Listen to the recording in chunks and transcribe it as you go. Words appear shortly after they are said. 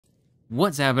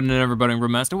What's happening, everybody?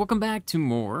 I'm Master. Welcome back to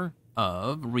more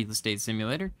of Real Estate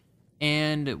Simulator,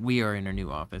 and we are in our new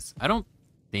office. I don't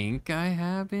think I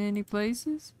have any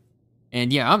places,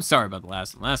 and yeah, I'm sorry about the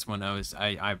last one. Last one,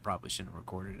 I probably shouldn't have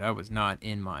recorded it. I was not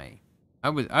in my,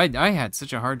 I had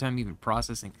such a hard time even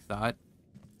processing thought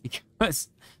because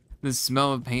the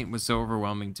smell of paint was so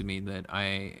overwhelming to me that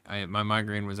my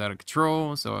migraine was out of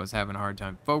control, so I was having a hard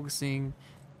time focusing.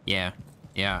 Yeah,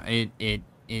 yeah,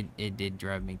 it did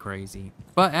drive me crazy.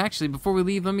 But actually, before we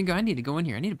leave, let me go. I need to go in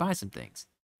here. I need to buy some things.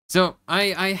 So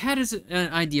I had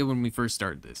an idea when we first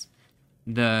started this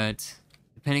that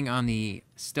depending on the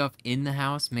stuff in the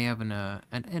house may have an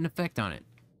effect on it.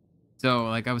 So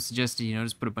like I was suggesting,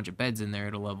 just put a bunch of beds in there.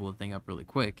 It'll level the thing up really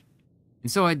quick.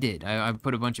 And so I did. I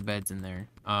put a bunch of beds in there.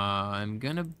 I'm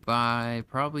gonna buy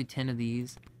probably 10 of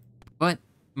these. But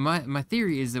my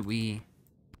theory is that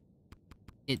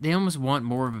they almost want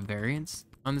more of a variance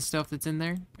on the stuff that's in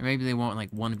there. Or maybe they want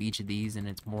like one of each of these and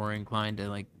it's more inclined to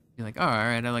like be like, oh,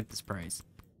 alright, I like this price.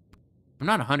 I'm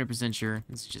not 100% sure.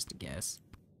 This is just a guess.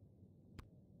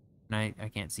 And I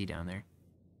can't see down there.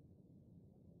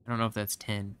 I don't know if that's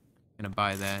 10. I'm gonna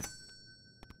buy that.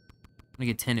 I'm gonna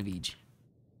get 10 of each.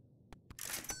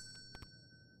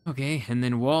 Okay, and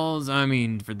then walls, I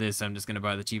mean, for this, I'm just gonna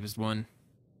buy the cheapest one.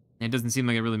 It doesn't seem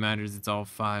like it really matters. It's all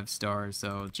 5 stars,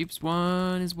 so the cheapest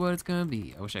one is what it's gonna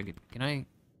be. I wish I could. Can I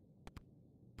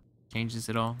change this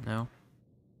at all? No.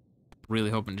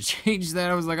 Really hoping to change that.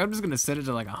 I was like, I'm just gonna set it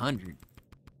to like 100.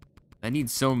 I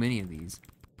need so many of these,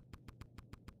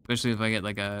 especially if I get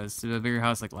like a bigger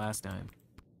house like last time.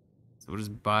 So we'll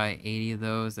just buy 80 of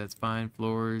those. That's fine.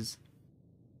 Floors.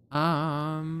 $5.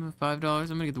 I'm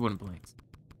gonna get the wooden planks.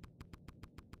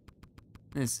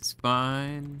 This is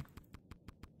fine.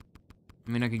 I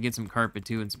mean, I could get some carpet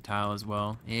too and some tile as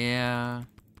well. Yeah.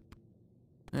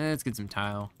 Let's get some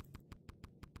tile.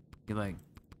 Get like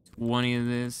 20 of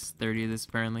this, 30 of this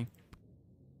apparently.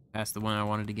 That's the one I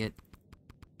wanted to get.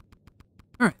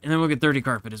 Alright, and then we'll get 30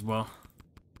 carpet as well.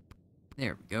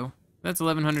 There we go. That's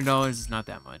 $1,100. It's not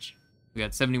that much. We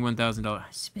got $71,000. I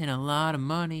spent a lot of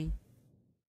money.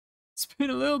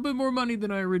 Spent a little bit more money than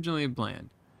I originally had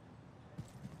planned.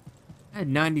 I had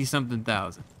 90-something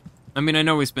thousand. I mean, I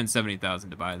know we spent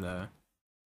 70,000 to buy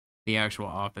the actual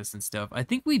office and stuff. I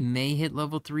think we may hit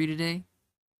level 3 today.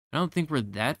 I don't think we're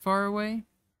that far away.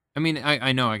 I mean,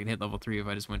 I know I could hit level 3 if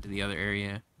I just went to the other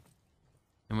area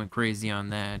and went crazy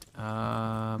on that. We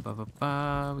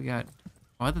got...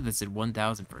 Oh, I thought that said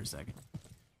 1,000 for a second.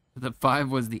 The 5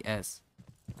 was the S.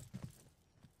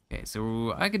 Okay,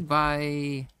 so I could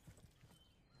buy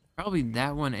probably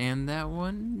that one and that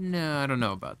one. No, I don't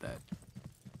know about that.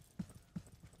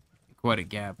 Quite a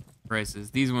gap prices.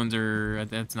 These ones are,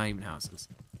 that's not even houses.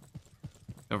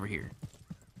 Over here.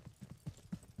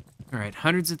 Alright,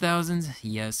 hundreds of thousands?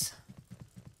 Yes.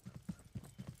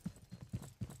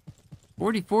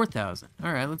 44,000.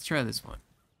 Alright, let's try this one.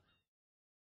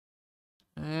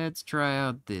 Let's try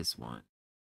out this one.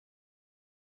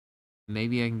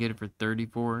 Maybe I can get it for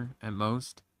 34 at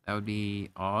most. That would be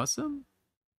awesome.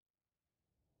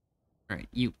 Alright,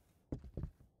 you.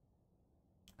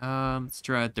 Let's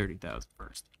try 30,000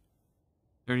 first.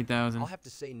 30,000. I'll have to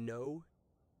say no.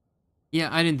 Yeah,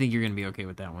 I didn't think you're gonna be okay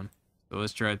with that one. So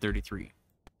let's try 33.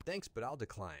 Thanks, but I'll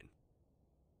decline.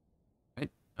 Right.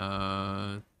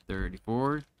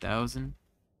 34,000.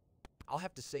 I'll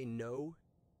have to say no.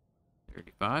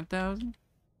 35,000.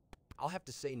 I'll have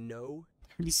to say no.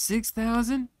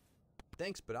 36,000.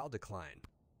 Thanks, but I'll decline.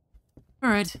 All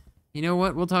right. You know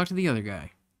what? We'll talk to the other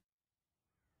guy.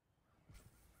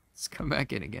 Let's come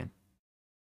back in again.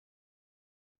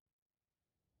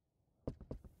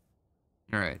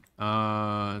 All right.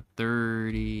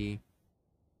 30.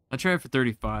 I'll try it for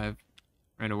 35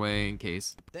 right away in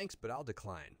case Thanks, but I'll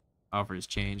decline. offer has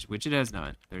changed, which it has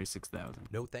not. 36,000.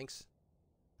 No thanks.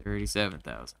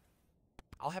 37,000.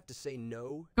 I'll have to say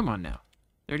no. Come on now.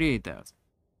 38,000.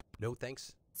 No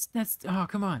thanks. That's oh,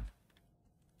 come on.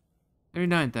 Thanks,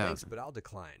 39,000. but I'll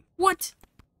decline. What?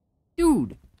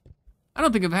 Dude. I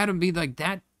don't think I've had them be like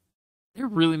that. They're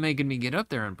really making me get up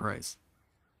there on price.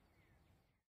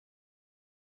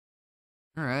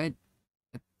 Alright.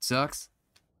 That sucks.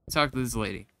 Let's talk to this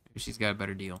lady. Maybe she's got a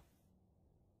better deal.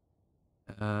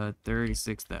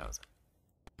 36,000.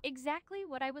 Exactly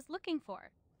what I was looking for.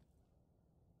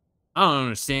 I don't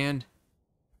understand.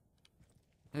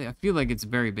 I feel like it's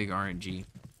very big RNG.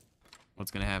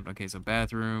 What's gonna happen? Okay, so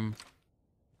bathroom.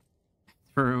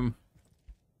 Room.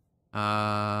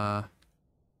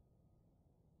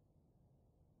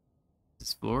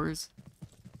 This floors.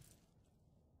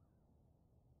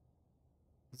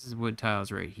 This is wood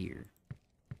tiles right here.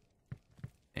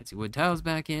 Fancy wood tiles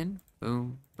back in.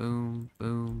 Boom, boom,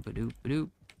 boom, ba-doop, ba-doop.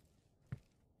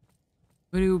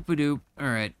 Ba-doop, ba-doop.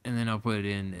 Alright, and then I'll put it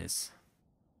in this.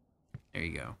 There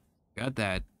you go. Got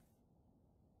that.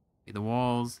 See the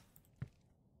walls.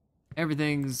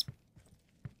 Everything's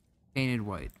painted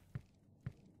white.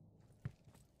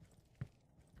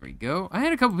 There we go. I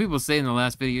had a couple people say in the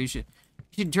last video you should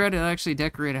try to actually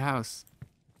decorate a house.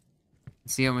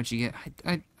 See how much you get.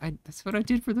 That's what I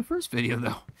did for the first video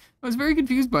though. I was very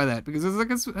confused by that because I was like,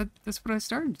 that's what I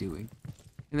started doing.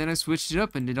 And then I switched it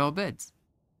up and did all beds.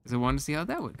 Because I wanted to see how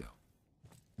that would go.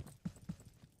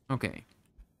 Okay.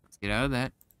 Let's get out of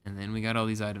that. And then we got all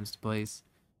these items to place.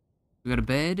 We got a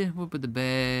bed. We'll put the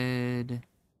bed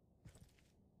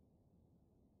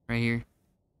right here.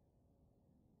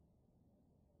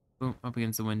 Boom, up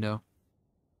against the window.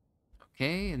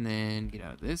 Okay, and then get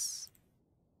out of this.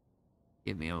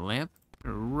 Give me a lamp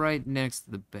right next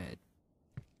to the bed.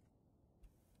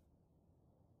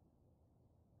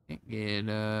 Okay, get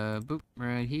boop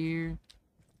right here.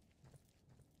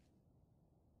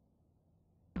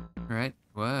 Alright,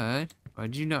 what?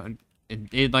 Why'd you knock?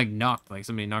 It like knocked, like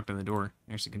somebody knocked on the door.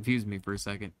 It actually confused me for a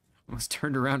second. I almost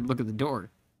turned around to look at the door.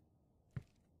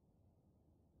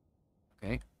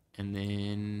 Okay, and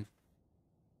then...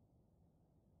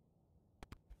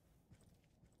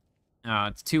 Ah,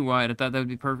 it's too wide. I thought that would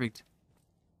be perfect.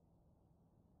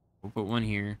 We'll put one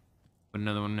here. Put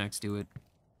another one next to it.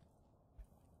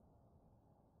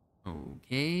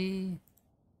 Okay.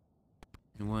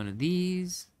 And one of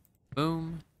these.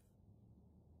 Boom.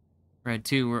 We're at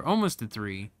 2. We're almost at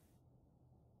 3.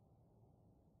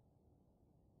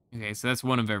 Okay, so that's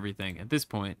one of everything. At this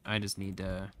point, I just need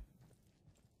to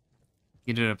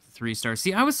get it up to 3 stars.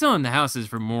 See, I was selling the houses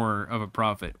for more of a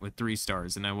profit with 3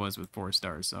 stars than I was with 4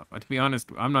 stars. So, to be honest,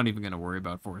 I'm not even going to worry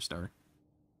about 4 star.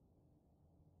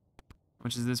 How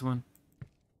much is this one?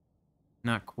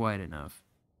 Not quite enough.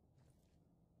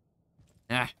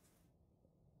 Ah.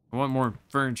 I want more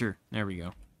furniture. There we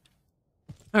go.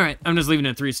 Alright, I'm just leaving it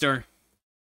at 3 star.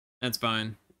 That's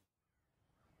fine.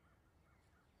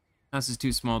 House is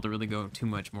too small to really go too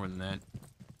much more than that.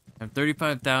 I have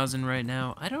 35,000 right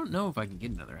now. I don't know if I can get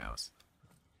another house.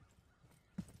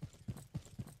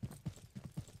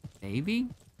 Maybe?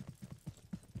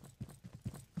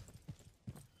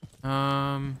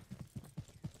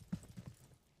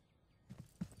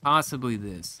 Possibly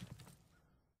this.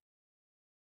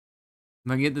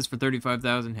 If I get this for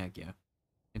 35,000, heck yeah.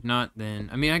 If not, then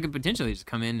I mean I could potentially just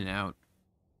come in and out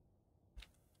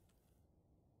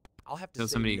I'll have to until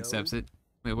say somebody no. accepts it.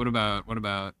 Wait, what about?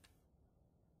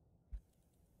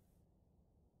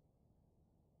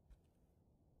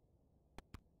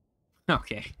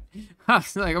 Okay. I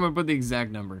was like, I'm gonna put the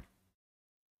exact number.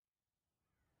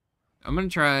 I'm gonna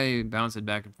try bounce it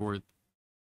back and forth,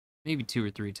 maybe 2 or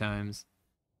 3 times.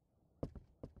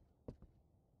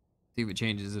 See if it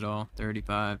changes at all.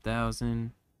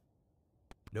 35,000.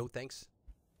 No thanks.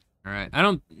 All right. I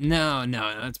don't. No,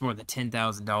 that's more than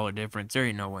 $10,000 difference. There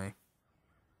ain't no way.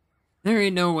 There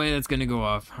ain't no way that's gonna go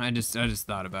off. I just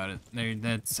thought about it.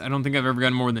 I don't think I've ever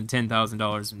gotten more than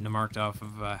 $10,000 marked off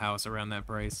of a house around that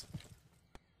price.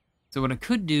 So what I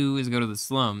could do is go to the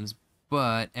slums,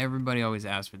 but everybody always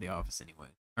asks for the office anyway,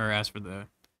 or asks for the.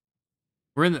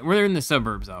 We're in the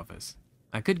suburbs office.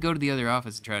 I could go to the other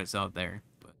office and try to sell it there,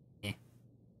 but eh.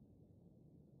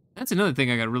 That's another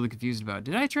thing I got really confused about.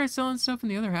 Did I try selling stuff in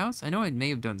the other house? I know I may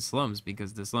have done slums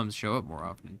because the slums show up more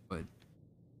often, but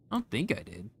I don't think I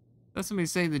did. Let somebody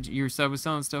say that your sub was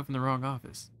selling stuff in the wrong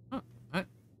office. Huh.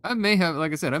 I may have,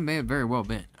 like I said, I may have very well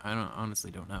been. I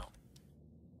honestly don't know.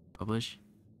 Publish.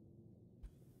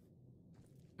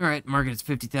 All right, market is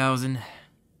 50,000.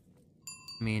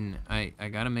 I mean, I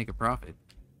gotta make a profit.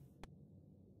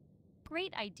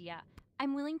 Great idea.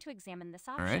 I'm willing to examine this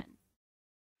option. All right.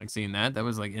 Like seeing that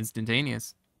was like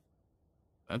instantaneous.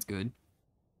 That's good.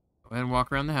 Go ahead and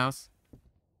walk around the house.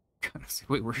 God,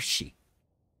 wait, where is she?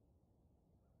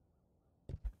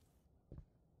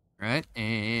 All right,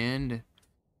 and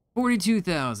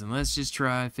 42,000. Let's just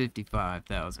try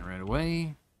 55,000 right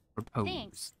away. Propose.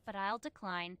 Thanks, but I'll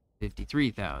decline.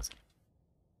 53,000.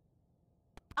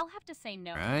 I'll have to say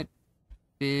no. All right,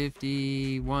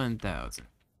 51,000.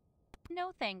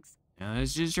 No thanks. Now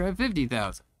let's just try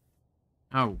 50,000.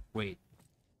 Oh wait,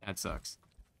 that sucks.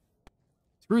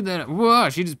 Screw that up. Whoa,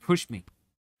 she just pushed me.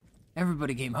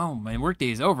 Everybody came home. My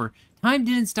workday is over. Time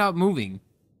didn't stop moving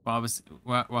while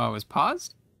I was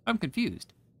paused. I'm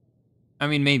confused. I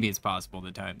mean, maybe it's possible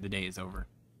the day is over.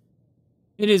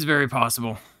 It is very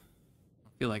possible. I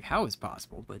feel like how is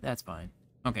possible, but that's fine.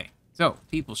 Okay, so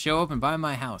people show up and buy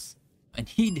my house. I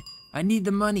need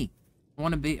the money. I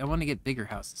want to get bigger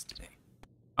houses today.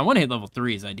 I want to hit level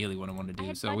 3 is ideally what I want to I do.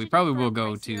 had So we budgeted probably for a will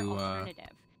go pricier to alternative.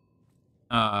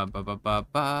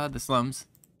 the slums,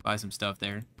 buy some stuff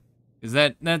there. Cuz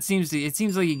that seems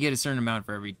like you get a certain amount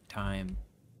for every time.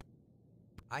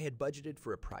 I had budgeted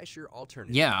for a pricier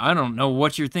alternative. Yeah, I don't know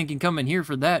what you're thinking coming here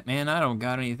for that, man. I don't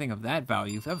got anything of that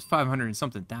value. That was 500 and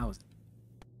something thousand.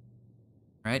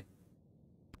 Right?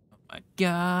 Oh my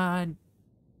god.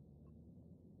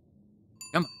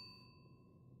 Come on.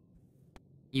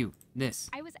 You, this.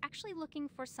 I was actually looking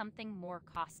for something more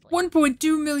costly.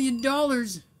 $1.2 million.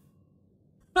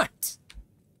 What?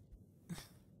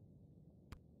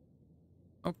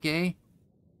 Okay.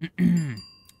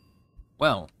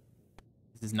 Well,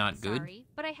 this is not good. Sorry,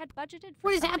 but I had budgeted for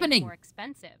What is something happening? more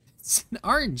expensive. It's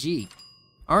RNG.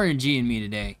 RNG in me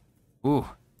today. Ooh.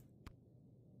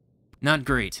 Not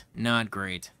great. Not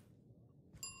great.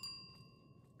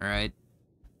 Alright.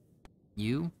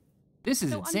 You? This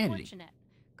is So insanity. unfortunate.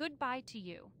 Goodbye to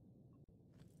you.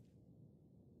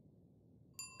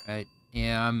 Right.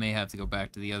 Yeah, I may have to go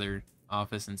back to the other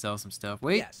office and sell some stuff.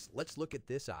 Wait. Yes, let's look at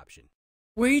this option.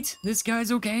 Wait. This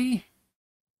guy's okay?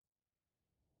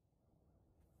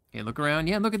 Okay, look around.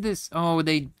 Yeah, look at this. Oh,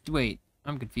 wait.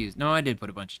 I'm confused. No, I did put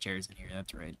a bunch of chairs in here.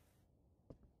 That's right.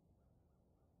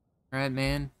 Alright,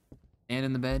 man. Stand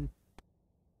in the bed.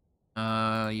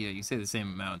 Yeah, you say the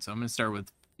same amount, so I'm gonna start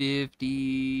with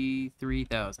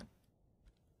 53,000.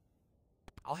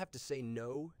 I'll have to say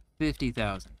no.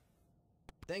 50,000.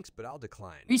 Thanks, but I'll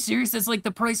decline. Are you serious? That's like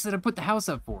the price that I put the house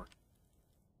up for.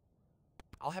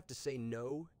 I'll have to say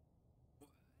no.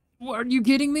 What, are you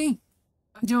kidding me?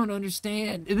 I don't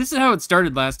understand. This is how it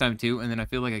started last time too, and then I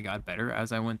feel like I got better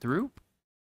as I went through.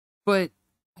 But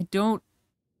I don't.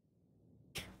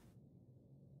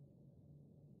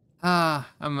 I'm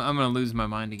gonna lose my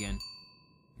mind again.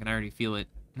 I can already feel it.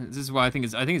 This is why I think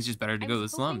it's just better to go to the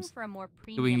slums, For a more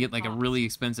so we can get like a premium really cost.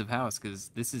 expensive house, because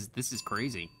this is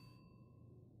crazy.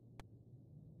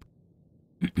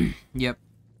 Yep.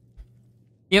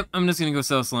 I'm just gonna go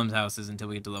sell slums houses until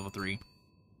we get to level 3,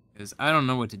 because I don't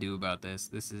know what to do about this.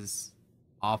 This is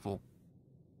awful.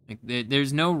 Like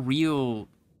there's no real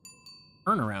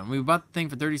turnaround. We bought the thing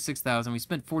for 36,000. We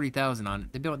spent 40,000 on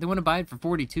it. They want to buy it for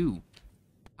 42.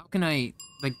 How can I,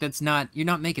 like, that's not, you're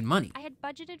not making money. I had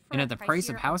budgeted for And a at the price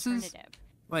of pricier houses? alternative.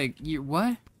 Like, you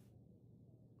what?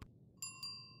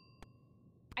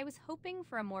 I was hoping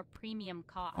for a more premium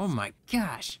cost. Oh my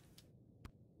gosh.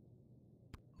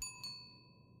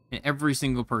 And every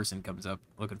single person comes up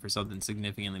looking for something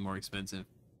significantly more expensive.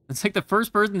 It's like the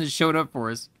first person that showed up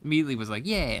for us immediately was like,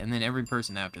 yeah, and then every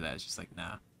person after that is just like,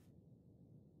 nah.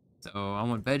 So I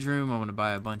want a bedroom, I want to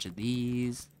buy a bunch of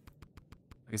these.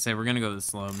 Like I said, we're gonna go to the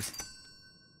slums.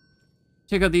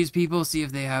 Check out these people, see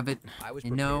if they have it. I was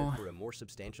And prepared no, for a more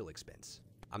substantial expense.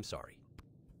 I'm sorry.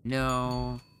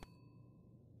 no,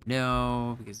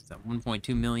 because it's at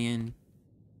 1.2 million.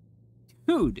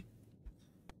 Dude,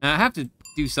 I have to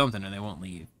do something or they won't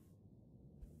leave.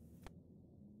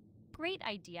 Great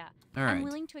idea. All I'm right.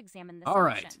 willing to examine this All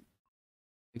right. option.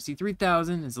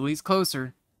 63,000 is at least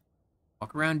closer.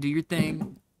 Walk around, do your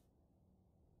thing.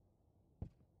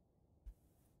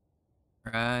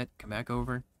 Alright, come back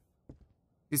over.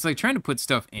 It's like trying to put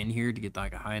stuff in here to get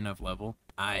like a high enough level.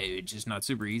 It's just not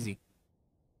super easy.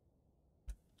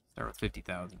 Start with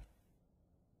 50,000.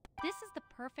 This is the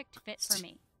perfect fit for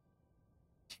me.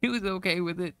 She was okay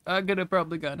with it. I could have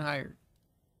probably gotten higher.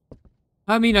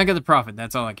 I mean, I got the profit.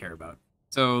 That's all I care about.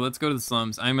 So let's go to the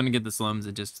slums. I'm going to get the slums.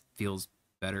 It just feels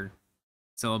better.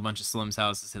 Sell a bunch of slums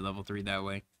houses, hit level 3 that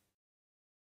way.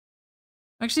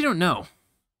 I actually don't know.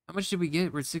 How much did we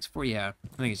get? We're at 640. Yeah,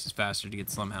 I think it's just faster to get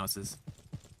slum houses.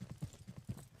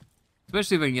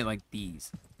 Especially if I can get like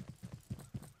these.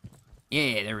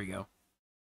 Yeah, there we go.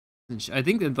 I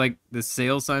think that like the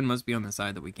sale sign must be on the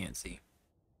side that we can't see.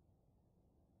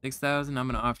 6,000. I'm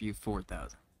gonna offer you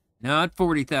 4,000. Not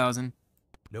 40,000.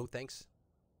 No thanks.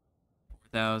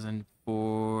 4,000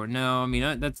 for no. I mean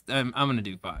I'm gonna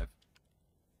do 5.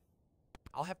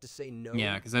 I'll have to say no.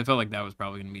 Yeah, because I felt like that was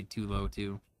probably gonna be too low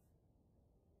too.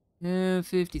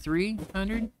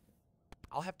 5,300.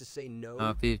 I'll have to say no.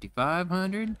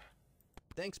 5,500.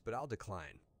 Thanks, but I'll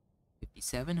decline.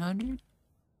 5,700.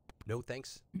 No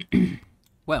thanks.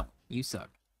 Well, you suck.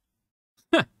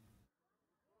 I'm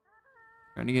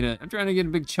trying to get a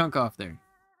big chunk off there.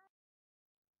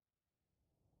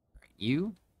 Alright,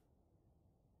 you.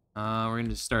 We're gonna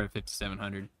just start at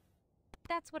 5,700.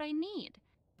 That's what I need.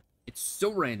 It's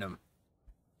so random.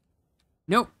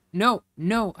 Nope,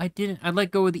 no, I didn't. I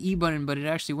let go of the E button, but it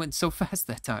actually went so fast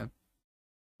that time.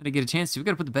 I didn't get a chance to. We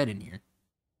gotta put the bed in here.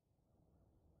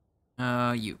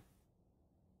 You.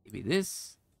 Give me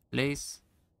this. Place.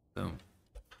 Boom.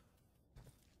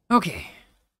 Okay.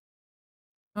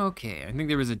 Okay, I think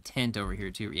there was a tent over here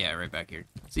too. Yeah, right back here.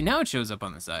 See, now it shows up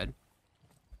on the side.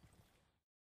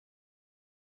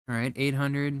 Alright,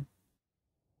 800.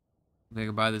 I think I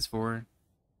could buy this for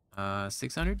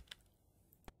 600?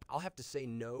 I'll have to say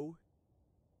no.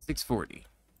 640.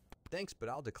 Thanks, but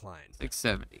I'll decline.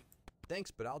 670.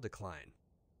 Thanks, but I'll decline.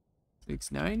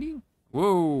 690?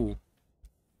 Whoa!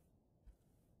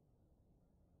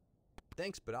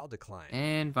 Thanks, but I'll decline.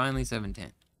 And finally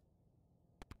 710.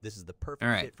 This is the perfect All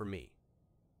right. fit for me.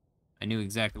 I knew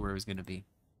exactly where it was gonna be.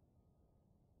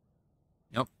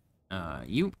 Nope.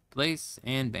 You, place,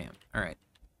 and bam. Alright.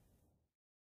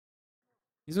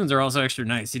 These ones are also extra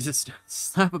nice. You just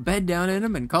slap a bed down in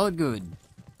them and call it good.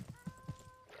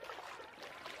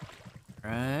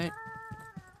 Alright.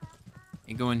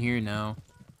 You go in here now.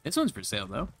 This one's for sale,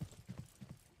 though.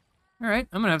 Alright,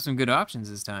 I'm gonna have some good options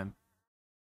this time.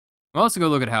 We'll also go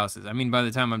look at houses. I mean, by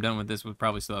the time I'm done with this, we'll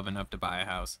probably still have enough to buy a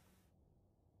house.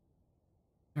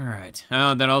 Alright.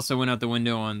 That also went out the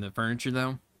window on the furniture,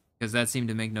 though, because that seemed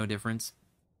to make no difference.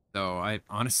 So, I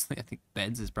think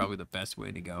beds is probably the best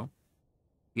way to go.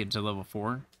 Get to level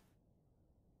 4.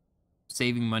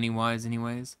 Saving money-wise,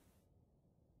 anyways.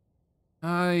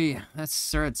 Yeah, that's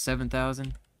start at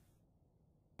 7,000.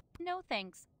 No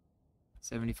thanks.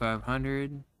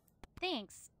 7,500.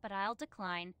 Thanks, but I'll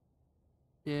decline.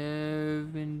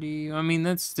 70. I mean,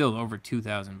 that's still over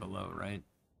 2,000 below, right?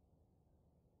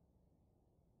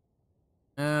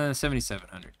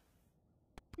 7,700.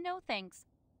 No thanks.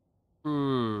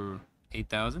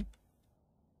 8,000.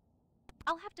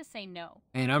 I'll have to say no.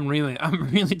 And I'm really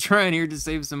trying here to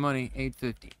save some money.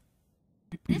 850.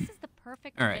 This is the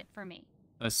perfect All right. fit for me.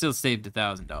 I still saved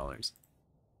 $1,000.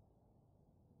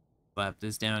 Slap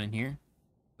this down in here.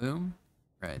 Boom.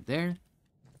 Right there.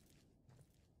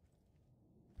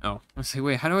 Oh, I say,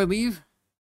 wait, how do I leave?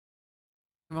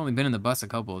 I've only been in the bus a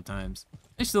couple of times.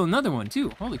 There's still another one, too.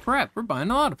 Holy crap, we're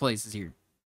buying a lot of places here.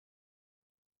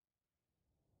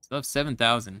 Still have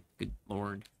 7,000. Good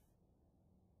lord.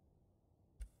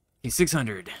 Okay,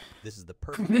 600. This is the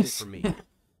perfect fit for me.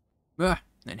 Ah,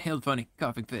 inhaled funny.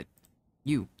 Coughing fit.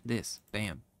 You, this,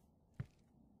 bam.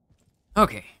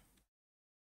 Okay.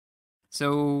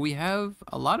 So we have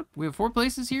we have 4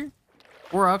 places here.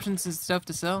 4 options and stuff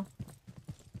to sell.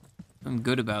 I'm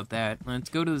good about that. Let's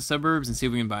go to the suburbs and see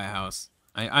if we can buy a house.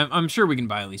 I'm sure we can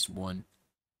buy at least one.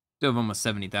 Still have almost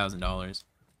 $70,000.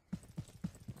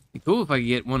 Be cool if I could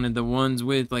get one of the ones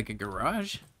with like a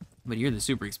garage. But you're the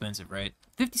super expensive, right?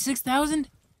 56,000?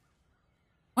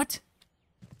 What?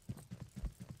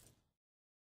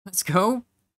 Let's go.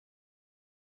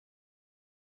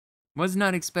 Was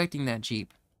not expecting that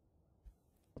cheap.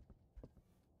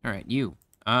 All right, you.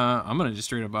 I'm gonna just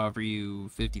straight up offer you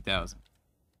 50,000.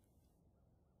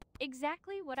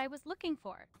 Exactly what I was looking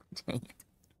for. Dang it.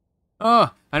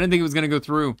 Oh, I didn't think it was gonna go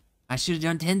through. I should have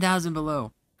done 10,000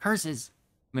 below. Curses.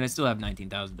 I mean, I still have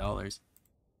 $19,000.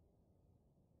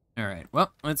 All right.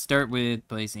 Well, let's start with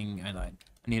placing. I lied.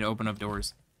 I need to open up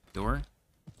doors. Door,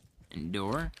 and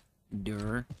door,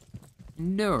 door,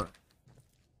 and door.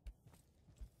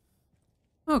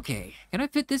 Okay. Can I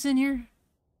fit this in here?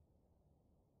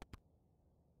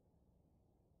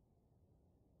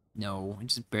 No, it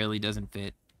just barely doesn't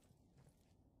fit.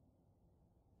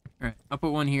 Alright, I'll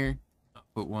put one here. I'll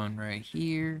put one right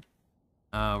here.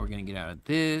 We're gonna get out of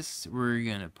this. We're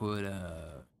gonna put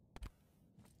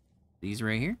these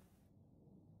right here.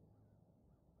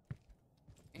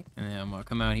 Okay, and then I'm gonna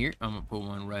come out here. I'm gonna put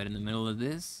one right in the middle of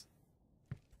this.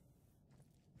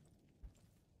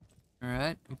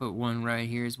 Alright, I'll put one right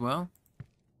here as well.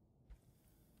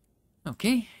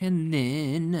 Okay, and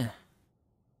then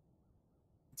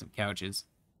some couches.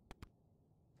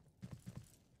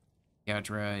 Couch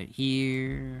right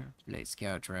here. Place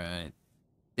couch right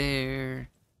there.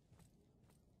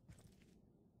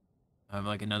 I have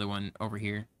like another one over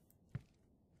here.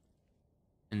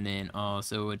 And then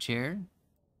also a chair.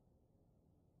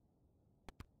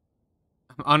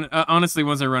 Honestly,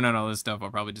 once I run out of all this stuff,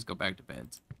 I'll probably just go back to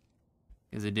beds.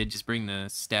 Because it did just bring the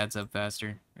stats up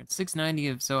faster. It's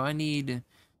 690, so I need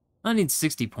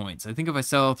 60 points. I think if I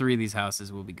sell all 3 of these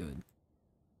houses, we'll be good.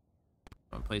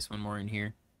 I'll place one more in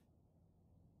here.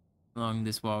 Along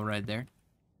this wall right there.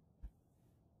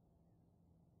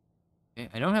 Okay,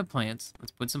 I don't have plants.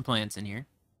 Let's put some plants in here.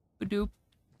 Ba-doop.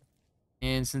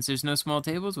 And since there's no small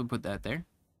tables, we'll put that there.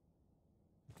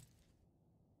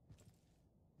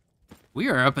 We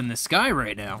are up in the sky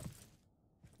right now.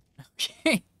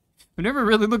 Okay. We've never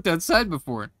really looked outside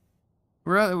before.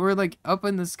 We're like up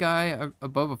in the sky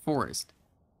above a forest.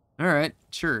 Alright,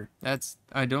 sure. I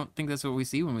don't think that's what we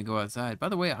see when we go outside. By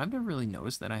the way, I've never really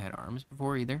noticed that I had arms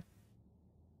before either.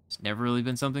 It's never really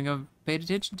been something I've paid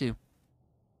attention to.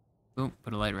 Boom,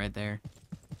 put a light right there.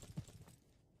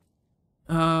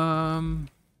 Put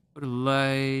a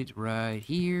light right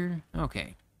here.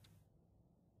 Okay.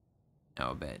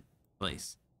 Now a bed.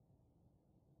 Place.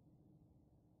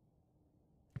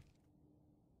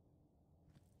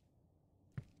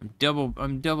 I'm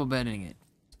double bedding it.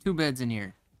 2 beds in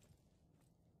here.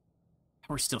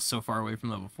 We're still so far away from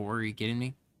level 4. Are you kidding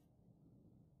me?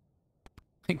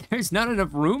 Like, there's not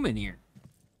enough room in here.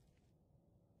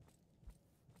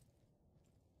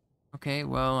 Okay,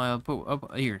 well, I'll put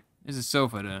up here. There's a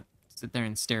sofa to sit there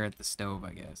and stare at the stove,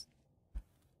 I guess.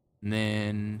 And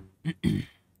then place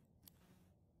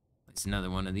another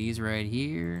one of these right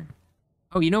here.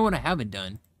 Oh, you know what I haven't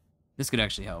done? This could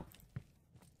actually help.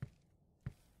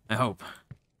 I hope.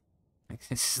 Like,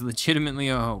 this is legitimately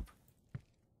a hope.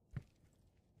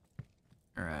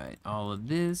 Alright, all of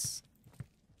this.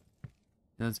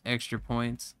 Those extra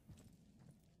points.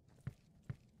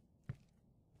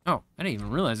 Oh, I didn't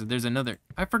even realize that there's another.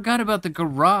 I forgot about the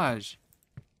garage.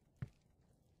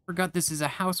 Forgot this is a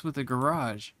house with a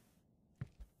garage.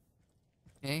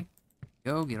 Okay.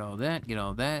 Go, get all that, get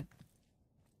all that.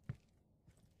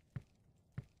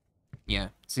 Yeah,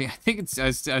 see, I think it's,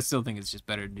 I still think it's just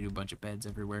better to do a bunch of beds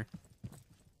everywhere.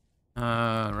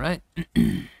 Right.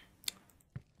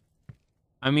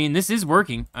 I mean, this is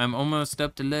working. I'm almost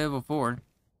up to level 4.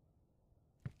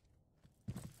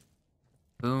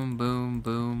 Boom, boom,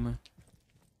 boom.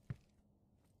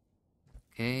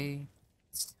 Okay.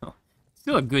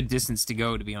 Still a good distance to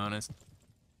go, to be honest.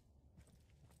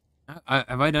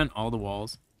 Have I done all the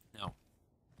walls? No.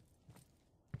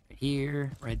 Right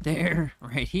here, right there,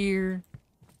 right here.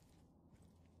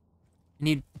 I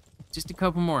need just a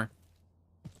couple more.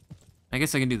 I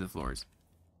guess I can do the floors.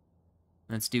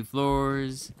 Let's do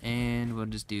floors, and we'll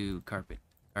just do carpet.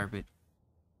 Carpet.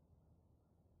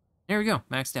 There we go,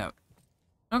 maxed out.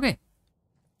 Okay.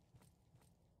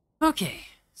 Okay,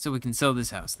 so we can sell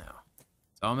this house now.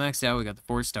 It's all maxed out. We got the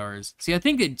 4 stars. See, I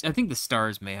think the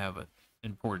stars may have an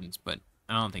importance, but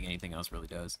I don't think anything else really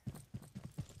does.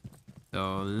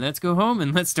 So let's go home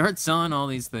and let's start selling all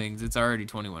these things. It's already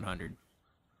 2100.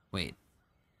 Wait,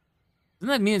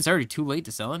 doesn't that mean it's already too late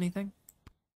to sell anything?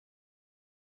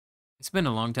 It's been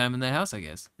a long time in that house, I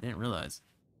guess. I didn't realize.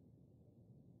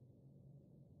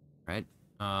 Right?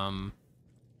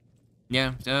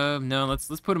 Yeah, no, let's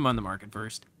put them on the market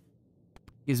first.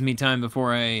 Gives me time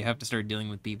before I have to start dealing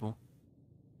with people.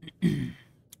 We're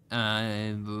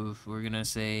gonna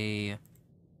say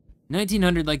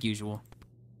 1900 like usual.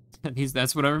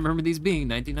 That's what I remember these being,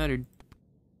 1900.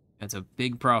 That's a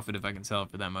big profit if I can sell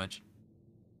it for that much.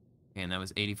 And that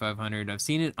was 8500. I've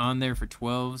seen it on there for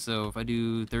 12, so if I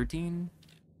do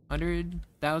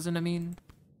 1300,000, I mean.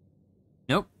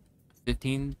 Nope.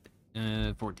 15,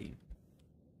 14.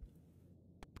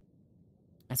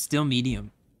 That's still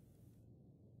medium.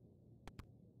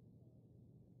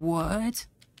 What?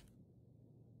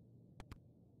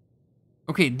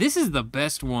 Okay, this is the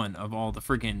best one of all the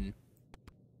freaking.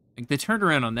 Like, the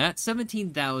turnaround on that,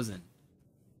 17,000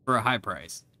 for a high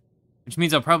price. Which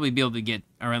means I'll probably be able to get,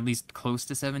 or at least close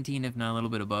to 17, if not a little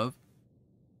bit above.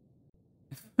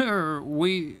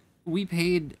 we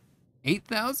paid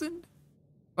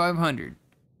 8,500.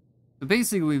 So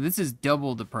basically, this is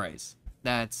double the price.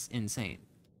 That's insane.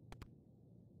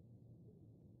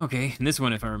 Okay, and this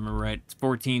one, if I remember right, it's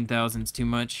 14,000 is too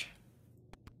much.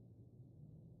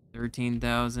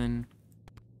 13,000.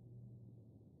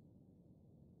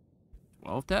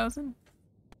 12,000?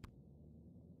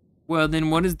 Well, then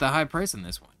what is the high price on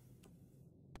this one?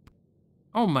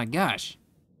 Oh my gosh.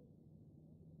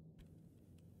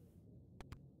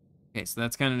 Okay, so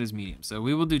that's kind of his medium. So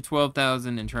we will do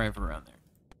 12,000 and try for around there.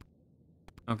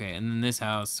 Okay, and then this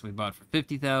house we bought for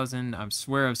 50,000. I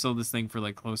swear I've sold this thing for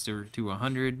like closer to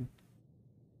 100.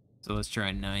 So let's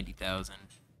try 90,000.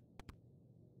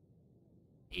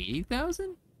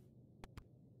 80,000?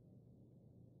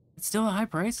 It's still a high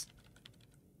price?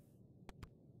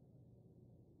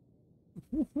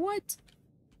 What?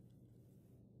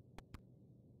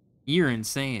 You're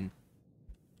insane.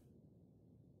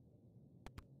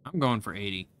 I'm going for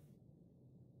 80.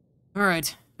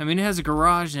 Alright. I mean, it has a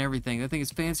garage and everything. I think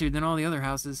it's fancier than all the other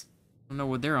houses. I don't know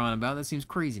what they're on about. That seems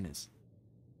craziness.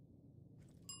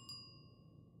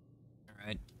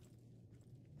 Alright.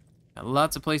 Got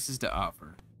lots of places to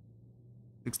offer.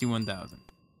 61,000.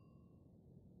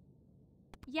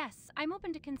 Yes, I'm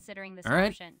open to considering this All right.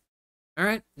 option.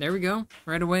 Alright, there we go.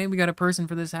 Right away, we got a person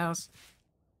for this house.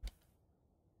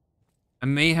 I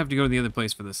may have to go to the other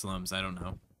place for the slums. I don't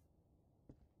know.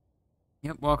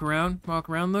 Yep, walk around, walk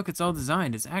around. Look, it's all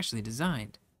designed. It's actually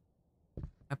designed.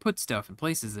 I put stuff in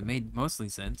places that made mostly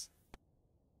sense.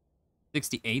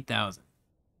 68,000.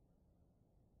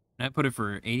 And I put it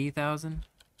for 80,000.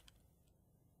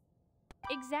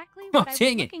 Exactly Oh, what I was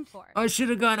dang it. looking for. I should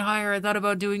have gone higher. I thought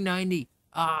about doing 90.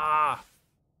 Ah.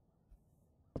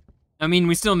 I mean,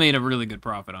 we still made a really good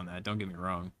profit on that. Don't get me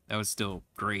wrong. That was still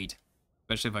great.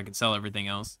 Especially if I could sell everything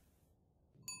else.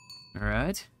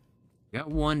 Alright. Got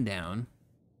one down.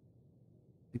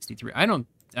 63. I don't...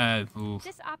 oof.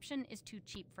 This option is too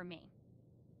cheap for me.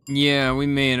 Yeah, we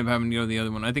may end up having to go to the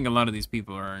other one. I think a lot of these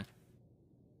people are...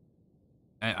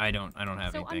 I don't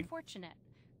have So anything. unfortunate.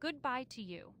 Goodbye to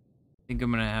you. I think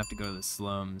I'm gonna have to go to the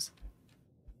slums.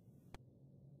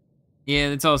 Yeah,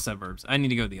 it's all suburbs. I need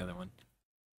to go to the other one.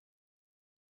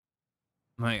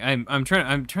 Like I'm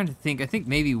trying to think. I think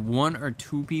maybe 1 or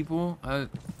 2 people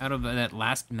out of that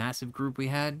last massive group we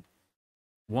had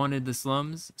wanted the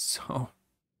slums. So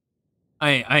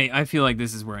I feel like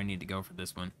this is where I need to go for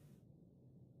this one.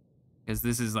 Because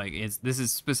this is like this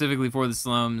is specifically for the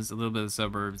slums, a little bit of the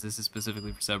suburbs. This is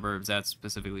specifically for suburbs. That's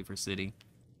specifically for city.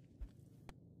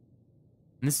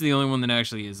 And this is the only one that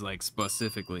actually is like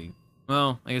specifically.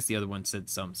 Well, I guess the other one said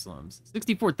some slums.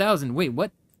 64,000. Wait,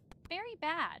 what? Very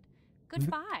bad.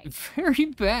 Goodbye. Very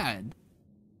bad.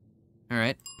 All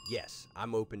right, Yes,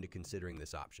 I'm open to considering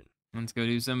this option. let's go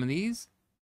do some of these.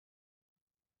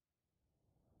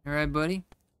 All right, buddy.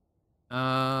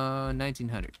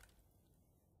 1900.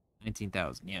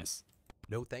 19,000. Yes.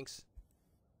 No thanks.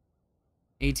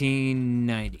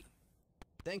 1890.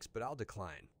 Thanks, but I'll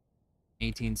decline.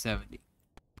 1870.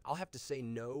 I'll have to say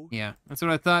no. Yeah, that's what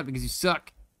I thought because you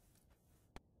suck.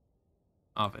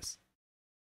 Office.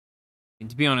 And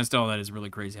to be honest, all that is really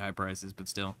crazy high prices, but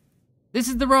still. This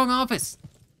is the wrong office!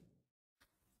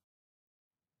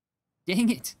 Dang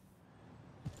it.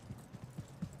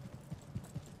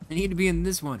 I need to be in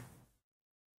this one.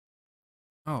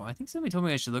 Oh, I think somebody told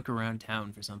me I should look around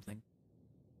town for something.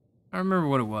 I don't remember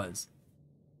what it was.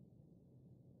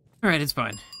 Alright, it's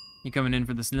fine. You coming in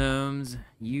for the slums?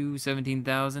 You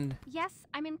 17,000? Yes,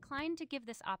 I'm inclined to give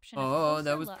this option a Oh, closer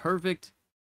that was look. perfect.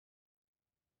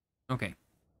 Okay.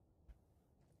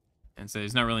 And so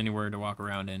there's not really anywhere to walk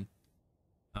around in.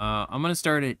 I'm gonna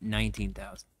start at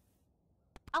 19,000.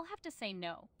 I'll have to say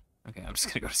no. Okay, I'm just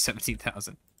gonna go to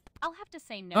 17,000. I'll have to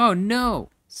say no. Oh no!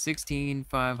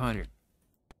 16,500.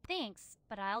 Thanks,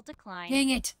 but I'll decline. Dang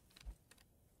it!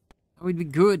 That would be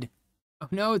good. Oh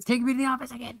no, it's taking me to the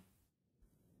office again.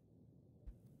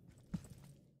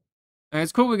 Alright,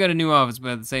 it's cool we got a new office,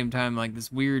 but at the same time, like,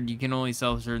 this weird, you can only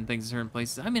sell certain things in certain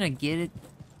places. I mean, I get it.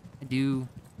 I do.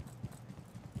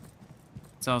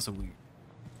 It's also weird.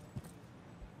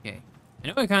 Okay. I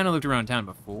know I kind of looked around town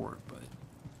before, but...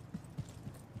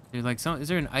 There's like is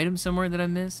there an item somewhere that I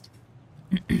missed?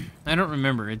 I don't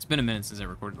remember. It's been a minute since I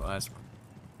recorded the last one.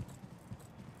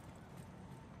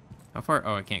 How far?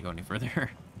 Oh, I can't go any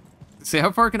further. See,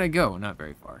 how far can I go? Not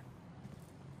very far.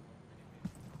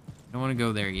 Don't want to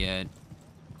go there yet.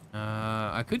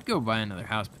 I could go buy another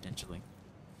house, potentially.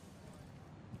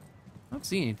 I don't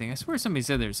see anything. I swear somebody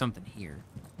said there's something here.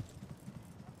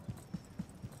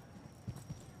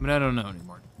 But I don't know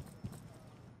anymore.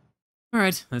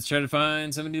 Alright, let's try to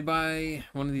find somebody to buy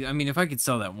one of these. I mean, if I could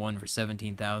sell that one for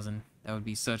 17,000, that would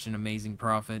be such an amazing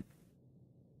profit.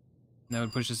 That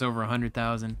would push us over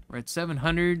 100,000. We're at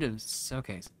 700.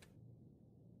 Okay.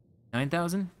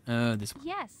 9,000? This one.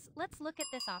 Yes, let's look at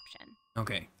this option.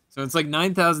 Okay. So it's like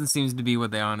 9,000 seems to be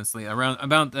what they honestly,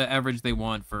 about the average they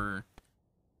want for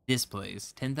this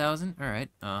place. 10,000? Alright.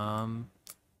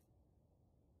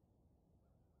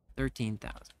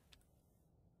 13,000.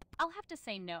 I'll have to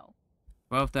say no.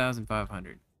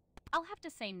 12,500. I'll have to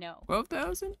say no.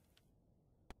 12,000?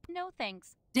 No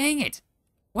thanks. Dang it!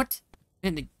 What?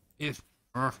 And the it's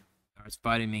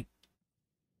fighting me.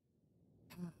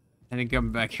 I think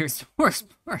coming back here's the worst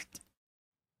part.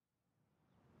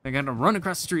 I gotta run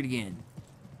across the street again.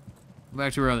 Go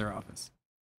back to our other office.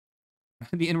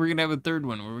 At the end, we're gonna have a third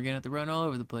one where we're gonna have to run all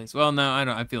over the place. Well, no, I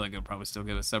don't. I feel like I'll probably still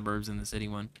give us suburbs in the city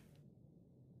one.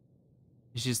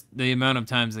 It's just the amount of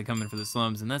times they come in for the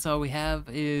slums, and that's all we have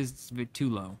is a bit too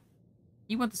low.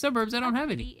 You want the suburbs? I don't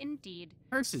have any. Indeed.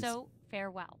 Curses. So,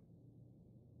 farewell.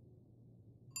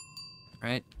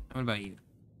 Right? What about you?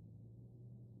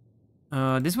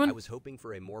 This one? I was hoping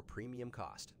for a more premium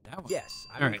cost. That one. Yes,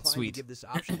 I'm Alright, inclined sweet. to give this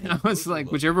option a I was closer like,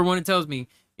 look. whichever one it tells me,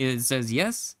 it says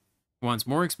yes, wants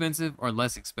more expensive or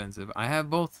less expensive. I have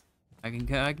both. I can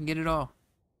get it all.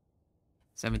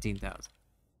 17,000.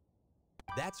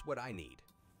 That's what I need.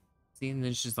 See, and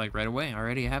it's just like right away,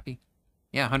 already happy.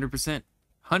 Yeah, 100%.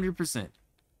 100%.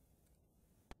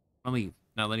 I'll leave.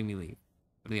 Not letting me leave.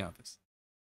 Go to the office.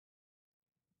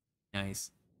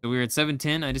 Nice. So we were at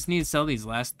 710. I just need to sell these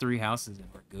last 3 houses and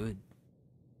we're good.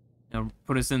 Now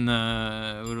put us in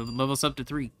the... It'll level us up to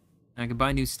 3. And I can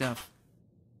buy new stuff.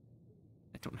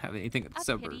 I don't have anything in the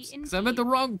suburbs. Because I'm at the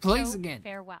wrong place again.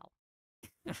 Farewell.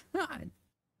 I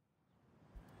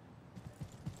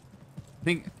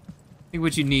think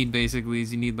what you need basically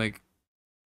is you need like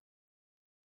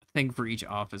a thing for each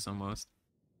office almost.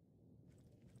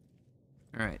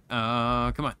 All right.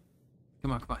 Come on.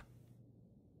 Come on, come on.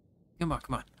 Come on,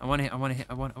 come on. I want to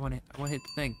hit the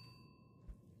thing.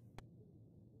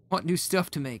 I want new stuff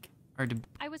to make or to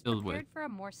I was build prepared with. for a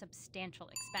more substantial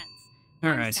expense. All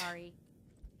I'm right. sorry.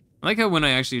 I like how when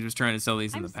I actually was trying to sell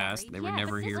these in I'm the past, sorry. they were Yeah,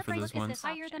 never this here is for a this price one. is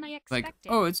higher than I Like, expected.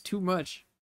 oh, it's too much.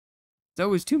 It's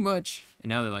always too much. And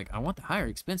now they're like, I want the higher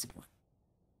expensive one.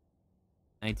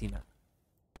 19.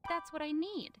 That's what I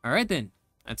need. All right, then.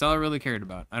 That's all I really cared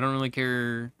about. I don't really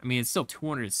care. I mean, it's still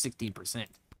 216%.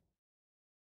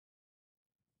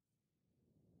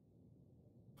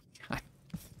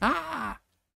 Ah!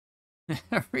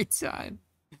 Every time.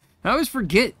 I always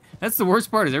forget. That's the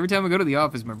worst part is every time I go to the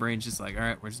office, my brain's just like, all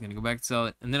right, we're just going to go back and sell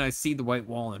it. And then I see the white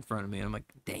wall in front of me, and I'm like,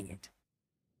 dang it.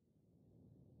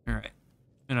 All right.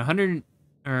 And 100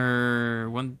 or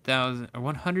 1,000 or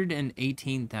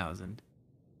 118,000.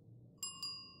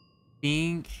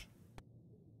 Think...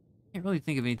 Can't really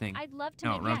think of anything. I'd love to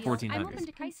No, make around deals. 1400. I'm open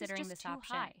to considering this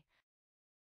option.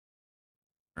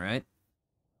 All right.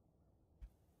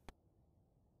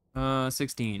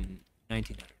 16,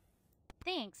 1900.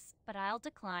 Thanks, but I'll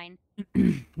decline.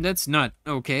 That's not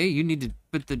okay. You need to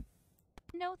put the...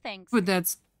 No thanks. But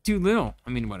that's too little. I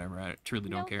mean, whatever. I truly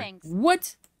don't No care. thanks.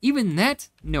 What? Even that?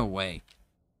 No way.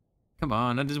 Come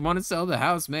on. I just want to sell the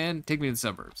house, man. Take me to the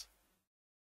suburbs.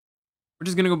 We're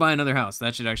just going to go buy another house.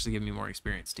 That should actually give me more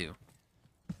experience, too.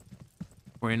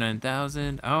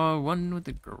 49,000. Oh, one with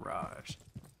the garage.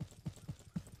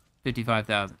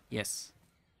 55,000. Yes.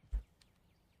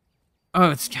 Oh,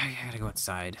 it's... I gotta go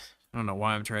outside. I don't know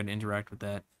why I'm trying to interact with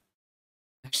that.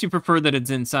 I actually prefer that it's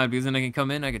inside because then I can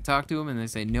come in, I can talk to them, and they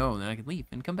say no, and then I can leave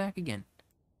and come back again.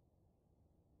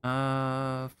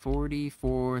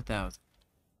 44,000.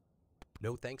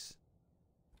 No thanks.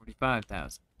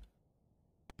 45,000.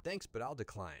 Thanks, but I'll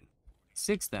decline.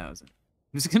 6,000.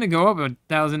 I'm just gonna go up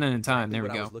 1,000 at a time. Exactly There we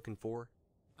what I go. was looking for.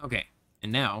 Okay, and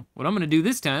now what I'm gonna do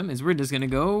this time is we're just gonna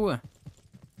go.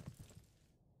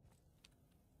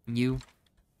 You.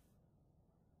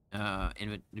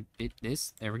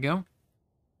 This. There we go.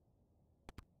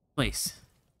 Place.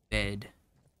 Bed.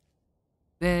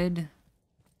 Bed.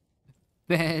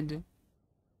 Bed.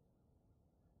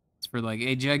 It's for like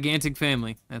a gigantic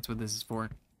family. That's what this is for.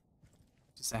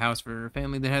 Just a house for a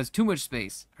family that has too much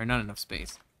space. Or not enough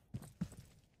space.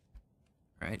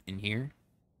 Right, in here.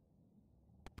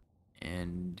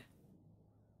 And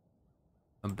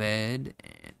a bed.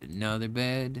 And another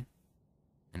bed.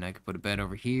 And I could put a bed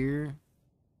over here.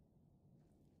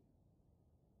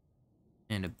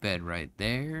 And a bed right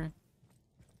there.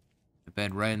 A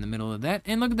bed right in the middle of that.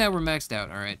 And look at that, we're maxed out.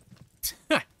 Alright.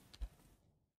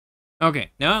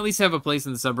 Okay, now I at least have a place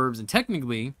in the suburbs. And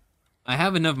technically, I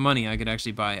have enough money I could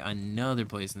actually buy another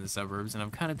place in the suburbs. And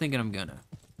I'm kind of thinking I'm gonna.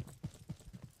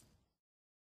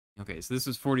 Okay, so this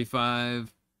was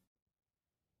 45.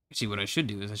 Actually, what I should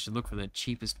do is I should look for the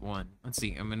cheapest one. Let's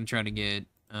see, I'm gonna try to get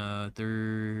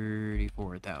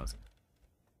 34,000.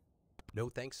 No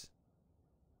thanks.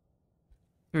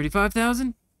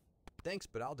 35,000? Thanks,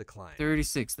 but I'll decline.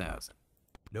 36,000.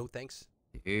 No thanks.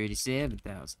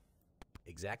 37,000.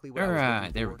 Exactly what I was Alright,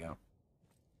 looking there for. we go.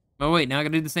 Oh wait, now I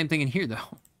gotta do the same thing in here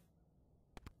though.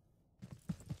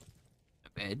 A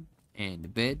bed, and a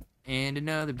bed, and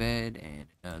another bed, and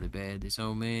another bed. There's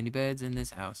so many beds in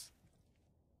this house.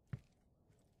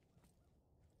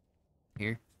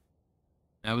 Here.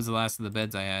 That was the last of the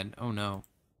beds I had. Oh no.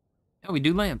 Oh, we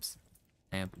do lamps.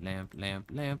 Lamp, lamp, lamp,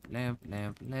 lamp, lamp,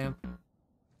 lamp, lamp.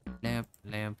 Lamp,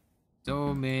 lamp.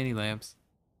 So many lamps.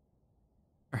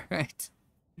 Alright.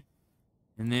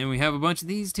 And then we have a bunch of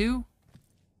these too.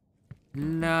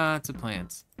 Lots of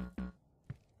plants.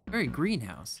 Very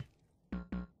greenhouse.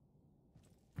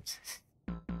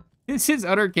 This is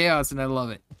utter chaos and I love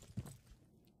it.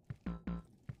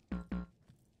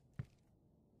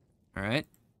 Alright.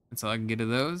 That's all I can get of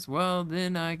those. Well,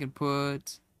 then I can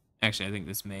put... Actually, I think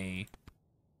this may...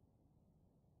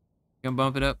 Gonna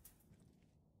bump it up.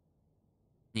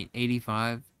 Need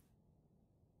 85.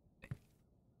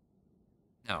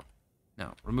 No.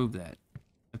 No, remove that.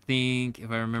 I think, if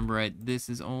I remember right, this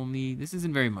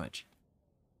isn't very much.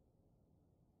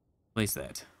 Place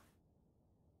that.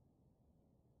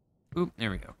 Oop,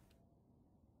 there we go.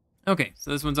 Okay,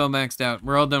 so this one's all maxed out.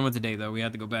 We're all done with today, though. We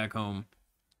have to go back home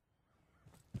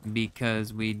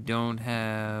because we don't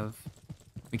have.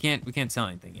 We can't sell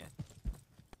anything yet.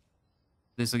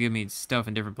 This will give me stuff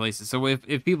in different places. So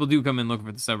if people do come in looking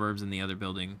for the suburbs in the other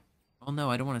building, oh no,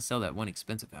 I don't want to sell that one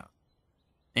expensive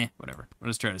house. Whatever. I'll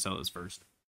just try to sell this first.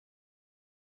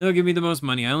 It'll give me the most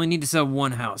money. I only need to sell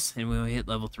one house, and we'll hit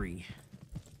level 3.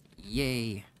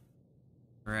 Yay.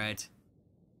 Alright.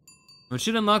 Well, it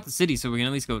should unlock the city, so we can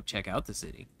at least go check out the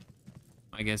city.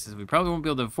 My guess is we probably won't be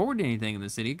able to afford anything in the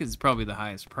city, because it's probably the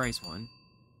highest price one.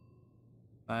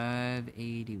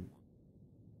 581.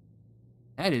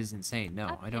 That is insane.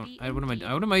 No, I don't.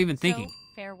 What am I even thinking? So,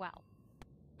 farewell.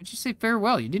 What'd you say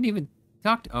farewell? You didn't even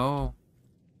talk to. Oh.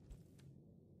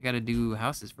 I gotta do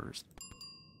houses first.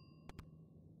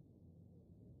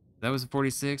 That was a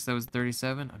 46. That was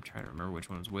 37. I'm trying to remember which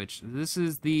one was which. This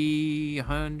is the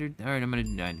 100. All right, I'm gonna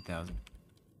do 90,000.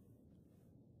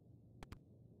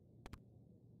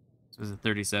 This was a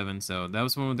 37. So that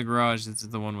was the one with the garage. This is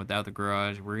the one without the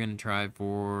garage. We're gonna try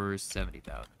for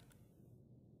 70,000.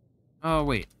 Oh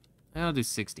wait, I'll do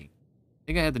 60. I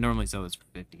think I had to normally sell this for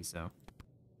 50. So.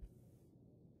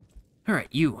 All right,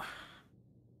 you.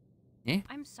 Yeah.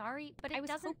 I'm sorry, but I was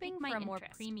hoping for a more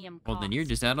premium cost. Well, then you're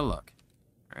just out of luck.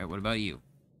 All right, what about you?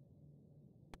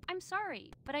 I'm sorry,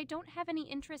 but I don't have any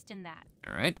interest in that.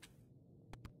 All right.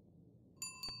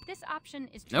 This option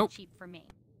is too cheap for me.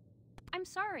 I'm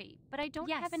sorry, but I don't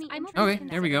have any interest Okay, in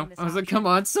there we go. this I was like, option. come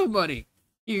on, somebody.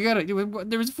 You gotta do it.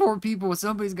 There's 4 people.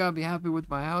 Somebody's gotta be happy with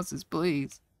my houses,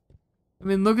 please. I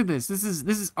mean, look at this. This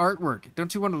is artwork.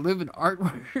 Don't you want to live in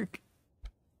artwork?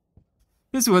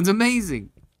 This one's amazing.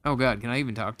 Oh God, can I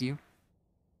even talk to you?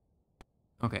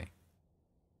 Okay.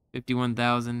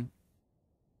 51,000.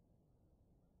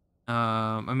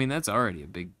 I mean, that's already a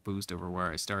big boost over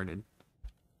where I started.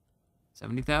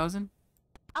 70,000?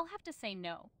 I'll have to say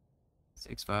no.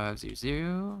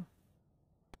 6500.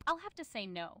 I'll have to say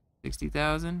no.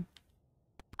 60,000.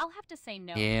 I'll have to say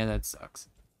no. Yeah, that sucks.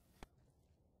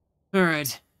 All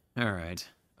right. All right.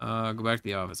 Go back to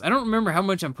the office. I don't remember how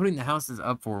much I'm putting the houses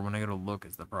up for when I go to look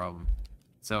is the problem.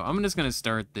 So I'm just gonna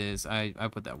start this. I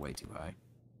put that way too high.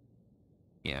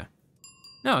 Yeah.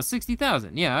 No,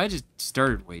 60,000. Yeah, I just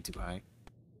started way too high.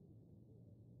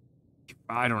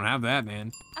 I don't have that,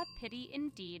 man. A pity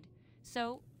indeed.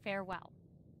 So, farewell.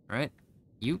 All right.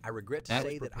 You. I regret to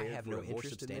say that I have no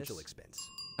interest in this. Expense.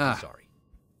 Ah. I'm sorry.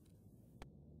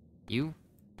 You.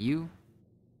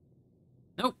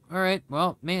 Nope. All right.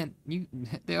 Well, man,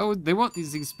 they want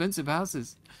these expensive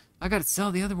houses. I gotta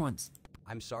sell the other ones.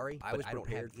 I'm sorry, but I don't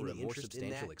have any more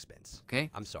substantial expense.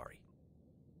 Okay. I'm sorry.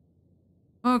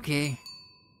 Okay.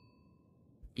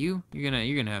 You're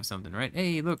gonna have something, right?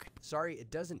 Hey, look. Sorry, it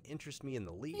doesn't interest me in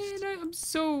the least.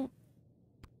 Man,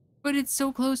 but it's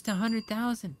so close to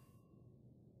 100,000.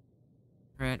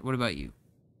 All right. What about you?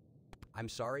 I'm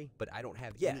sorry, but I don't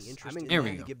have any interest in there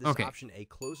we that. go. To give this option a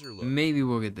closer look. Maybe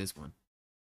we'll get this one.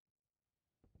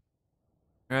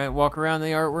 All right. Walk around the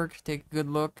artwork. Take a good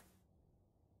look.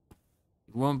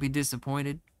 You won't be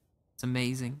disappointed. It's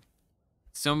amazing.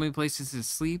 So many places to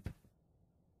sleep.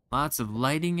 Lots of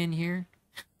lighting in here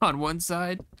on one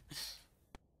side.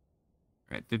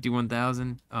 All right,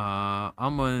 51,000.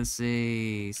 I'm gonna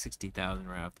say 60,000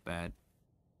 right off the bat.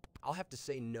 I'll have to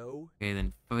say no. Okay,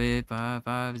 then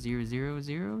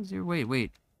 55000.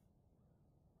 Wait.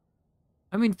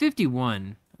 I mean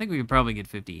 51. I think we could probably get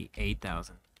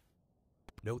 58,000.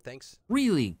 No thanks.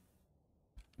 Really?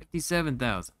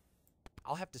 57,000.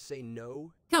 I'll have to say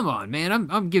no. Come on, man.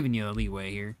 I'm giving you a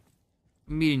leeway here.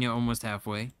 I'm meeting you almost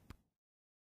halfway.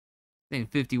 Saying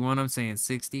 51, I'm saying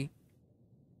 60.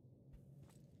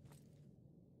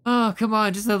 Oh, come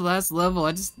on, just the last level.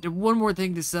 I just one more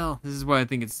thing to sell. This is why I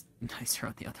think it's nicer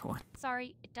on the other one.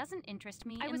 Sorry, it doesn't interest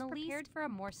me. I was prepared for a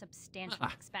more substantial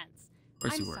expense. Of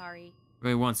course I'm you were. sorry.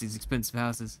 Everybody wants these expensive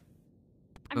houses.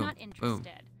 I'm Boom, not boom.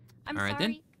 interested. I'm All right,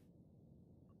 sorry. then.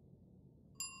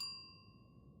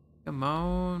 Come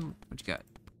on. What you got?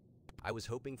 I was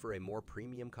hoping for a more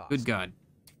premium cost. Good God.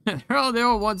 they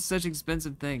all want such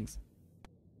expensive things.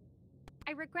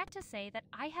 I regret to say that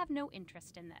I have no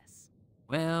interest in this.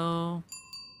 Well,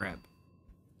 crap.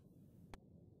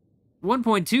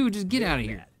 1.2, just get out of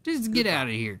here. Just get out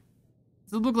of here.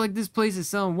 Does it look like this place is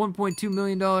selling $1.2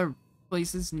 million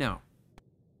places? No.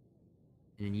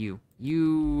 And you,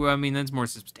 I mean, that's more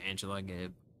substantial, I get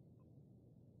it.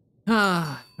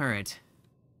 Ah, alright.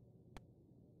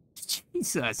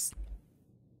 Jesus.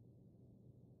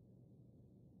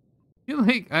 feel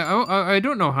like I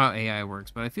don't know how AI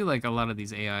works, but I feel like a lot of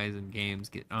these AIs in games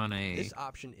get on This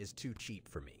option is too cheap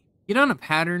for me. a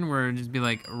pattern where it just be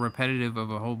like repetitive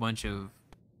of a whole bunch of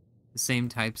the same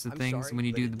types of I'm things sorry, when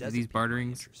you but do it doesn't these pique my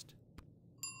barterings. interest.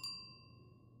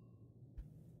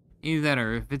 Either that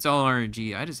or if it's all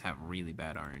RNG, I just have really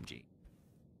bad RNG.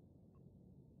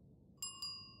 I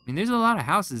mean, there's a lot of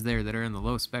houses there that are in the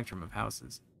low spectrum of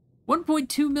houses.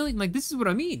 1.2 million, like this is what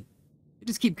I mean. They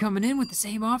just keep coming in with the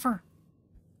same offer.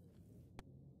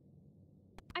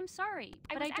 I'm sorry,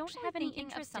 but I don't have any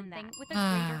interest in that. With a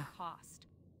Ah. greater cost.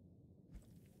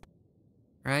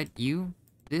 Right, you,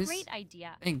 this. Great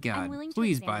idea. Thank I'm God. willing to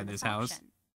Please examine buy this this house. option.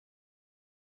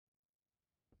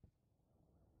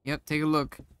 Yep, take a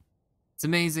look. It's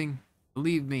amazing.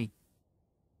 Believe me.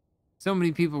 So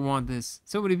many people want this.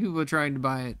 So many people are trying to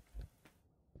buy it.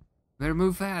 Better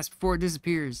move fast before it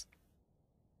disappears.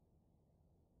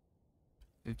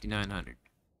 5,900.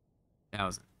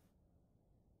 1,000.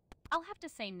 I'll have to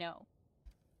say no.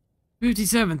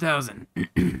 57,000.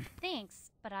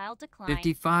 Thanks, but I'll decline.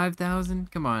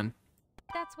 55,000? Come on.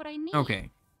 That's what I need.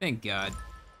 Okay. Thank God.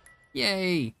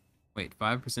 Yay. Wait,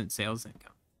 5% sales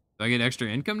income. Do I get extra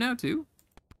income now, too?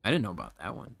 I didn't know about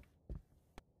that one.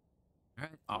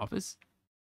 Alright, office.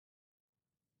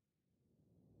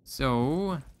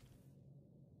 So,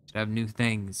 should have new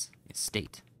things.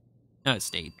 Estate. Not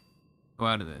estate. Go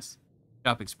out of this.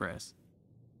 Shop Express.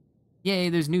 Yay,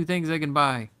 there's new things I can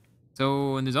buy.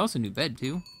 So, and there's also a new bed,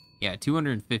 too. Yeah,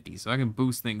 250, so I can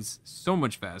boost things so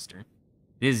much faster.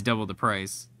 It is double the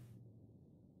price.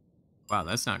 Wow,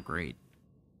 that's not great.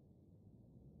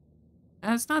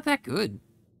 That's not that good.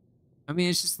 I mean,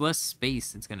 it's just less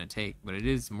space it's gonna take, but it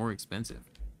is more expensive.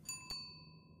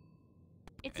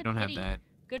 It's I a don't have pity. that.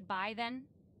 Goodbye, then.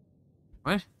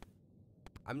 What?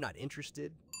 I'm not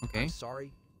interested. Okay. I'm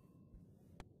sorry.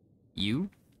 You?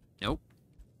 Nope.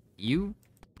 You?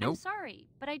 I'm Nope. sorry,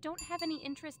 but I don't have any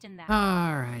interest in that.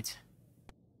 Alright.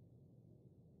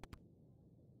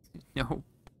 No.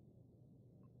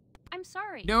 I'm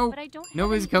sorry, No. but I don't have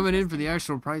Nobody's any coming in interest for the that.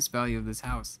 actual price value of this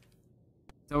house.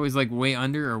 It's always like way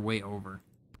under or way over.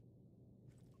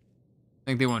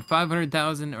 Like they want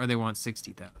 500,000 or they want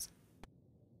 60,000.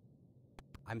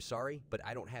 I'm sorry, but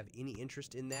I don't have any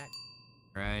interest in that.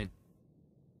 Right.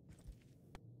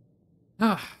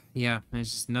 Ah, yeah,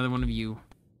 it's just another one of you.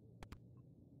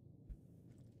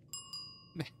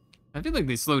 I feel like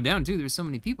they slowed down too. There's so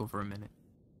many people for a minute.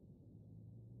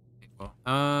 Okay, well,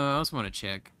 I also want to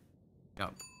check.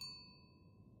 Yup.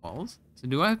 Walls? So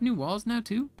do I have new walls now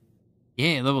too?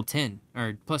 Yeah, level 10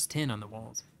 or plus 10 on the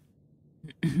walls.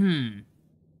 What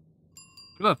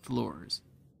about floors?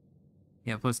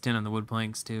 Yeah, plus 10 on the wood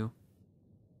planks too.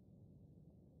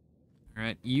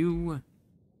 Alright, you...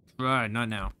 not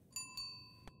now.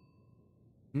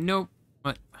 Nope.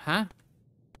 What? Huh?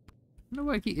 I don't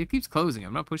know why it keeps closing.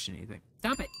 I'm not pushing anything.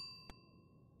 Stop it!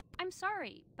 I'm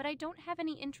sorry, but I don't have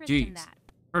any interest Jeez. in that.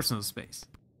 Personal space.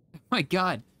 Oh my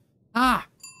God. Ah!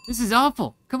 This is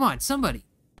awful! Come on, somebody!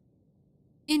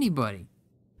 Anybody!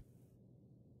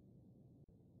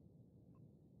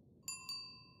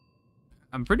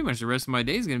 I'm pretty much the rest of my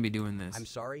day is gonna be doing this. I'm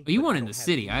sorry. Oh, you but want I in don't the have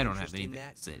city. any I don't have interest in anything in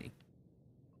that. the city.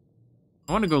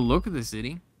 I want to go look at the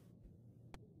city.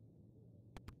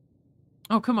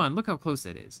 Oh, come on. Look how close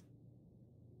that is.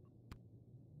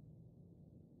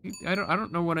 I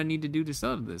don't know what I need to do to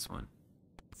sell this one.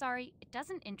 Sorry, it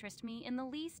doesn't interest me in the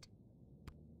least.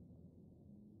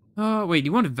 Oh, wait.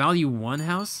 You want to value one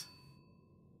house?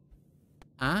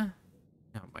 Huh?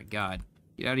 Oh, my God.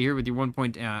 Get out of here with your 1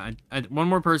 point... one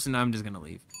more person, I'm just going to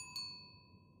leave.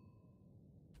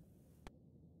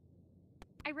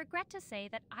 I regret to say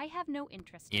that I have no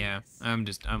interest Yeah, in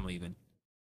this. I'm leaving.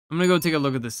 I'm going to go take a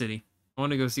look at the city. I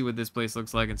want to go see what this place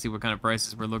looks like and see what kind of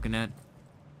prices we're looking at.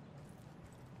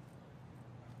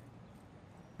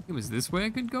 It was this way I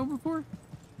could go before?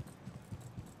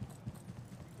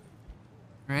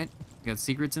 Alright, got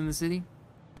secrets in the city?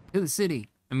 To the city.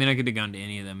 I mean, I could have gone to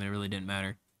any of them, and it really didn't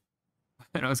matter.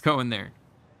 But I was going there.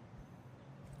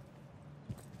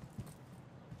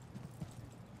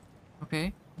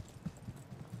 Okay.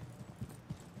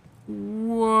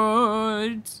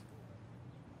 What?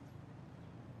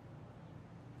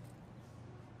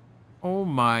 Oh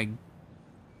my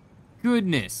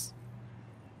goodness.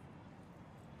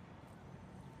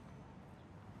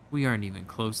 We aren't even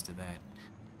close to that.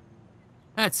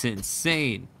 That's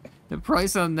insane. The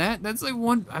price on that, that's like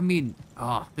one, I mean,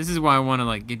 oh, this is why I want to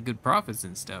like get good profits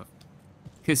and stuff.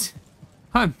 Cause,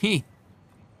 I mean,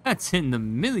 that's in the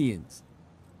millions.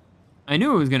 I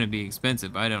knew it was gonna be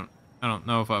expensive. I don't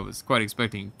know if I was quite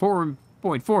expecting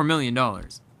 $4.4 million.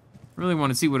 Really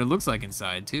want to see what it looks like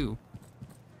inside, too.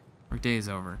 Our day is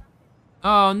over.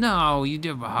 Oh, no, you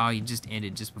did. Oh, you just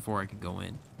ended just before I could go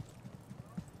in.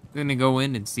 I'm gonna go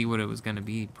in and see what it was gonna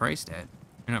be priced at.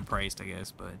 Or not priced, I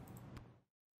guess, but...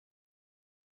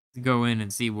 Go in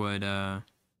and see what it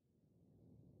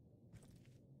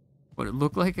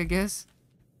looked like, I guess.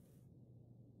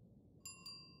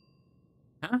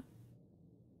 Huh?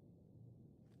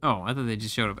 Oh, I thought they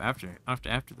just showed up after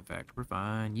the fact. We're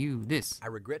fine. You, this. I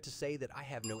regret to say that I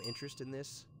have no interest in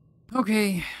this.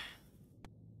 Okay.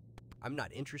 I'm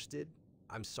not interested.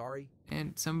 I'm sorry.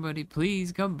 And somebody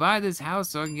please come buy this house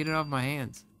so I can get it off my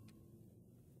hands.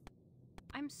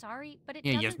 I'm sorry, but it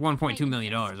Yeah, doesn't yes, pique my $1.2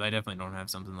 million. interest. I definitely don't have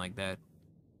something like that.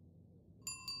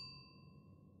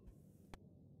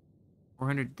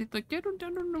 400. Like, I don't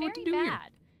know what to do Very here. bad.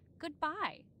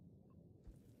 Goodbye.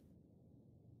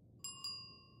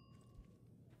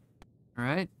 All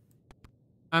right.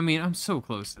 I mean, I'm so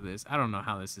close to this. I don't know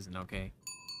how this isn't okay.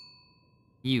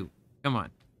 You, come on,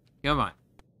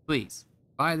 please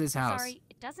buy this house. Sorry,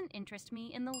 it doesn't interest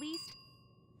me in the least.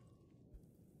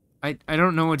 I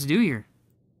don't know what to do here.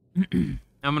 I'm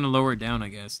gonna lower it down, I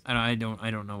guess. I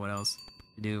don't know what else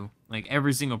to do. Like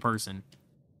every single person.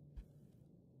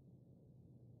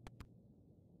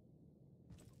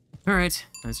 All right,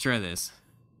 let's try this.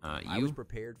 I was You?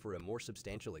 prepared for a more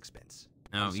substantial expense.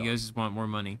 No, I'm you sorry. guys just want more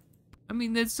money. I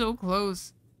mean, that's so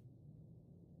close.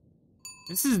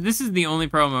 This is the only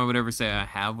problem I would ever say I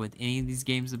have with any of these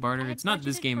games of barter. I had It's not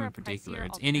this budgeted game for in a particular. pricier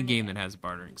It's any game that alternative. has a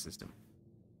bartering system.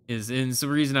 And it's the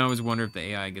reason I always wonder if the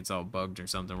AI gets all bugged or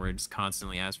something, where it just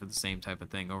constantly asks for the same type of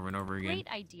thing over and over again.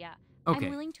 Great idea. Okay.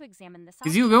 I'm willing to examine this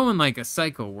Because you option. go in like a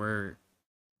cycle where,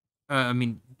 I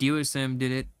mean, Dealer Sim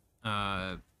did it.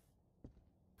 Car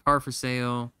for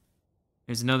Sale.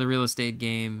 There's another real estate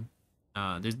game.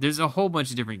 There's a whole bunch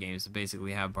of different games that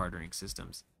basically have bartering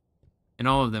systems. And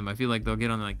all of them, I feel like they'll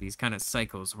get on like these kind of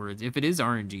cycles where if it is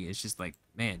RNG, it's just like,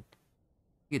 man,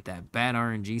 you get that bad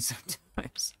RNG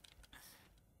sometimes.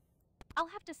 I'll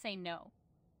have to say no.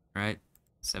 Right?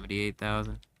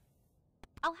 78,000.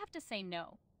 I'll have to say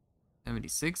no.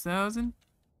 76,000?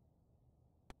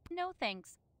 No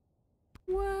thanks.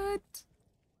 What?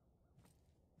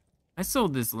 I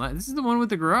sold this. This is the one with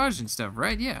the garage and stuff,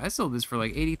 right? Yeah, I sold this for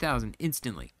like 80,000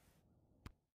 instantly.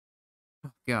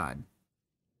 Oh God.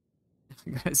 I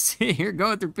gotta sit here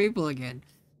going through people again.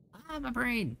 Ah, my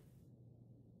brain.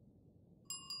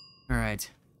 All right,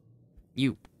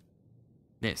 you.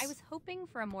 This. I was hoping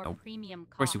for a more Nope. premium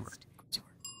Of course cost. you were. Of course you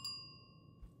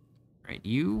were. Right,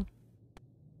 you.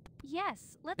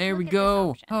 Yes, let's There look we at this go.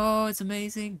 option. Oh, it's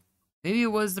amazing. Maybe it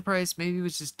was the price. Maybe it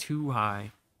was just too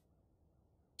high.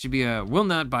 Should be a will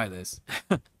not buy this.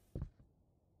 All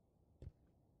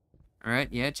right,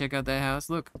 yeah, check out that house.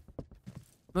 Look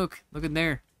in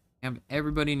there. You have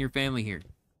everybody in your family here.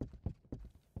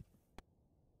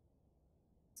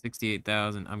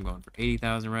 68,000. I'm going for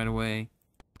 80,000 right away.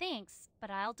 Thanks, but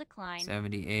I'll decline.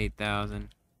 78,000.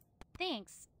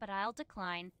 Thanks, but I'll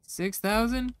decline.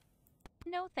 6,000.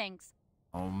 No thanks.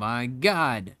 Oh my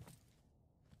God.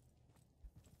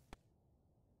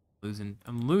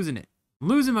 I'm losing it. I'm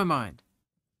losing my mind.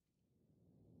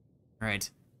 All right.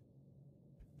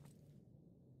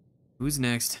 Who's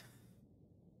next?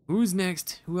 Who's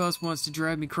next? Who else wants to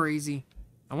drive me crazy?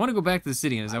 I want to go back to the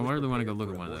city, and I was really want to go prepared look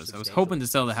for at a one of more those. I was substantial hoping to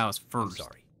sell the expense. house I'm first.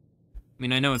 sorry. I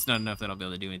mean, I know it's not enough that I'll be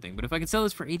able to do anything, but if I could sell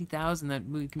this for 80,000, that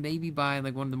we can maybe buy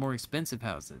like one of the more expensive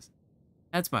houses.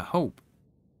 That's my hope.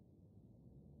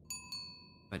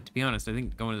 But to be honest, I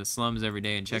think going to the slums every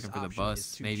day and This checking for the option is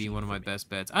bus too may be cheap one of for my me. best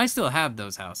bets. I still have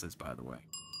those houses, by the way.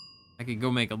 I could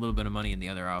go make a little bit of money in the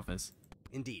other office.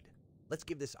 Indeed. Let's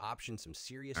give this option some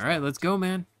serious All right, thought. let's go,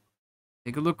 man.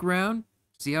 Take a look around.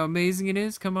 See how amazing it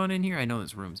is. Come on in here. I know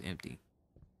this room's empty,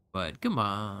 but come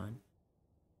on.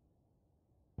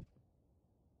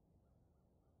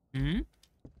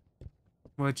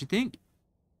 What you think?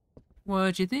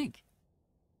 What you think?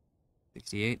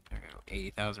 68. I got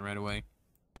 80,000 right away.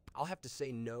 I'll have to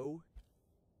say no.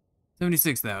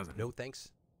 76,000. No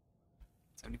thanks.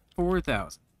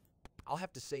 74,000. I'll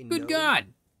have to say no. Good God.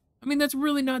 I mean, that's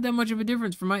really not that much of a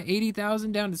difference from my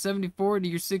 80,000 down to 74 to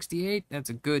your 68. That's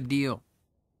a good deal.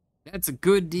 That's a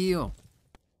good deal.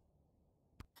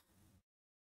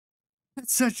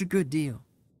 That's such a good deal.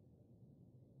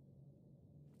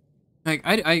 Like,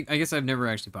 I guess I've never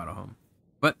actually bought a home.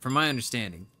 But from my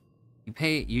understanding,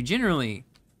 you generally,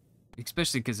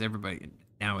 especially because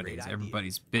nowadays, idea.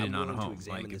 everybody's bidding I'm on a willing to home.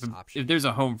 examine Like, this if option. there's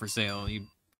a home for sale, you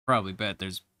probably bet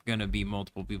there's gonna be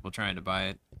multiple people trying to buy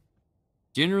it.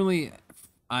 Generally,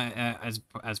 as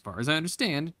far as I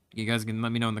understand, you guys can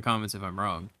let me know in the comments if I'm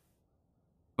wrong.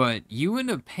 but you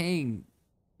end up paying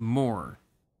more.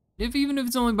 Even if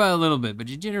it's only by a little bit, but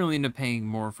you generally end up paying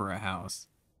more for a house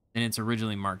than it's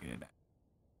originally marketed at.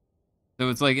 So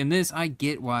it's like, in this, I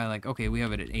get why, like, okay, we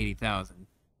have it at 80,000.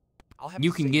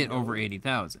 You can get over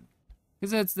 80,000.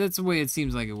 Because that's the way it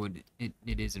seems like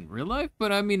it is in real life,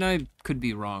 but I mean, I could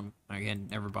be wrong. Again,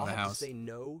 never bought a house.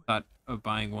 Thought of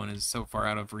buying one is so far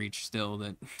out of reach still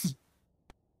that...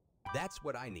 That's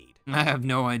what I need. I have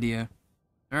no idea.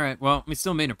 Alright, well, we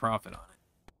still made a profit on it.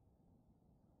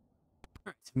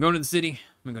 Alright, so I'm going to the city. I'm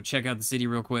gonna go check out the city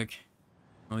real quick.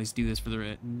 At least do this for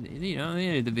the, you know, the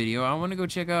end of the video. I want to go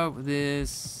check out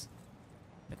this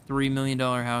 $3 million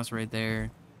house right there.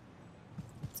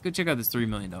 Let's go check out this $3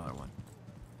 million one.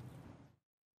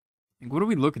 Like, what are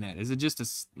we looking at? Is it just a,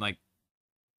 like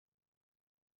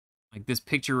this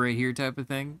picture right here type of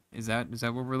thing? Is that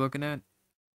what we're looking at?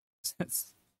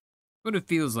 That's what it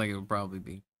feels like it would probably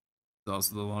be. It's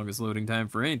also the longest loading time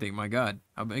for anything. My God,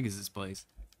 how big is this place?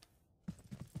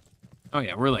 Oh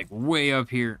yeah, we're like way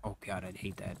up here. Oh God, I'd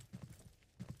hate that.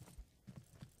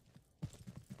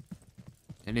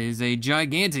 It is a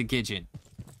gigantic kitchen.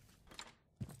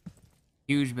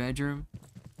 Huge bedroom.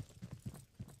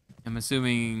 I'm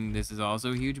assuming this is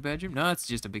also a huge bedroom. No, it's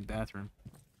just a big bathroom.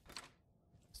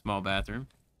 Small bathroom.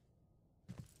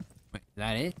 Wait, is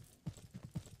that it?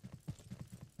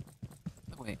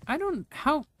 Wait, I don't...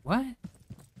 How... What?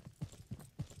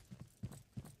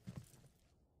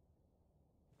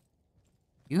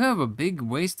 You have a big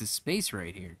waste of space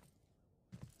right here.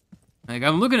 Like,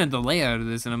 I'm looking at the layout of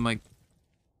this, and I'm like...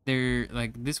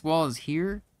 Like, this wall is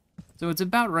here. So it's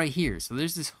about right here. So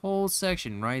there's this whole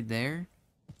section right there.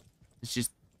 It's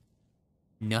just...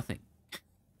 nothing.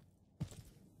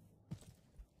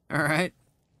 Alright.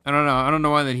 I don't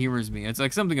know why that humors me. It's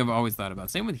like something I've always thought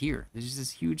about. Same with here. There's just this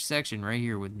huge section right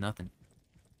here with nothing.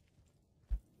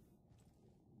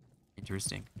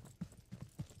 Interesting.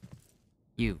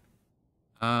 You.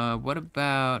 What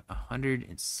about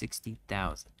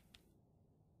 160,000?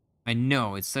 I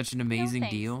know, it's such an amazing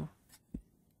deal.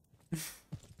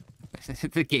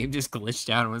 The game just glitched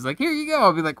out and was like, "Here you go."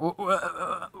 I'll be like,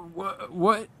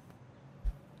 "What?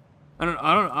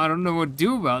 I don't know what to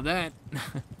do about that."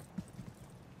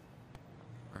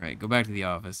 Alright, go back to the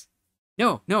office.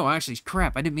 No, actually,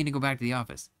 crap, I didn't mean to go back to the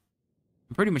office.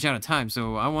 I'm pretty much out of time,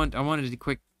 so I wanted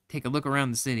to take a look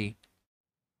around the city.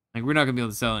 Like, we're not gonna be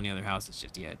able to sell any other houses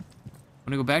just yet. I'm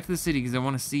gonna go back to the city because I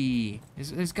want to see...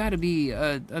 There's gotta be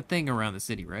a thing around the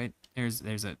city, right? There's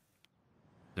the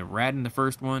rat in the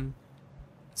first one.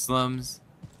 Slums.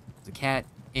 There's a cat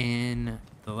in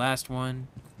the last one.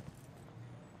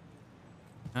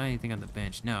 Not anything on the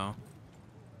bench, no.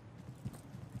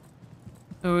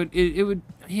 So it would,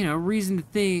 you know, reason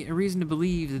to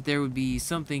believe that there would be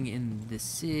something in the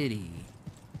city.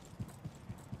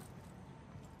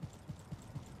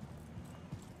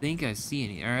 I think I see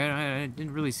any. Alright, I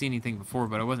didn't really see anything before,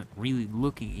 but I wasn't really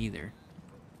looking either.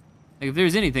 Like, if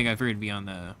there's anything, I figured it'd be on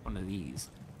one of these.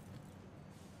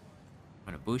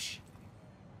 On a bush.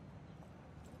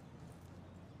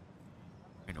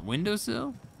 In a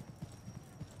windowsill?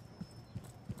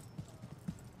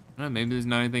 Oh, maybe there's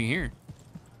not anything here.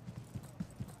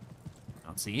 I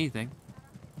don't see anything.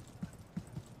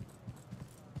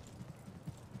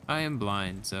 I am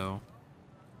blind, so...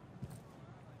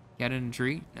 Cat in a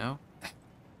tree? No.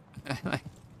 I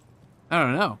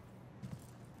don't know.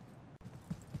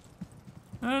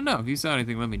 I don't know. If you saw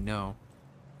anything, let me know.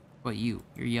 What, you?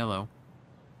 You're yellow.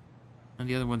 And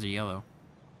the other ones are yellow.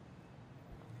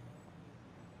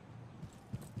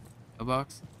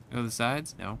 Mailbox? Go to the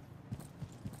sides? No.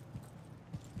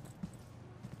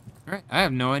 Alright, I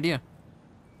have no idea.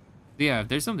 But yeah, if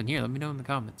there's something here, let me know in the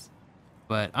comments.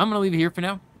 But I'm going to leave it here for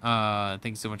now.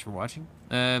 Thanks so much for watching.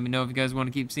 Let me know if you guys want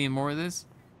to keep seeing more of this.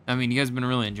 I mean, you guys have been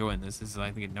really enjoying this. This is,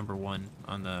 I think, #1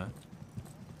 on the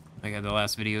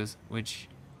last videos, which,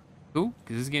 cool,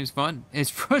 because this game's fun. It's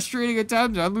frustrating at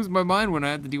times. I lose my mind when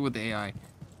I have to deal with the AI.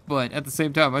 But at the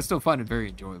same time, I still find it very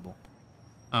enjoyable.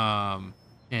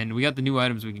 And we got the new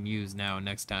items we can use now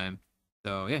next time.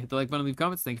 So, yeah, hit the like button, leave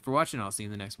comments. Thank you for watching. I'll see you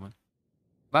in the next one.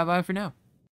 Bye-bye for now.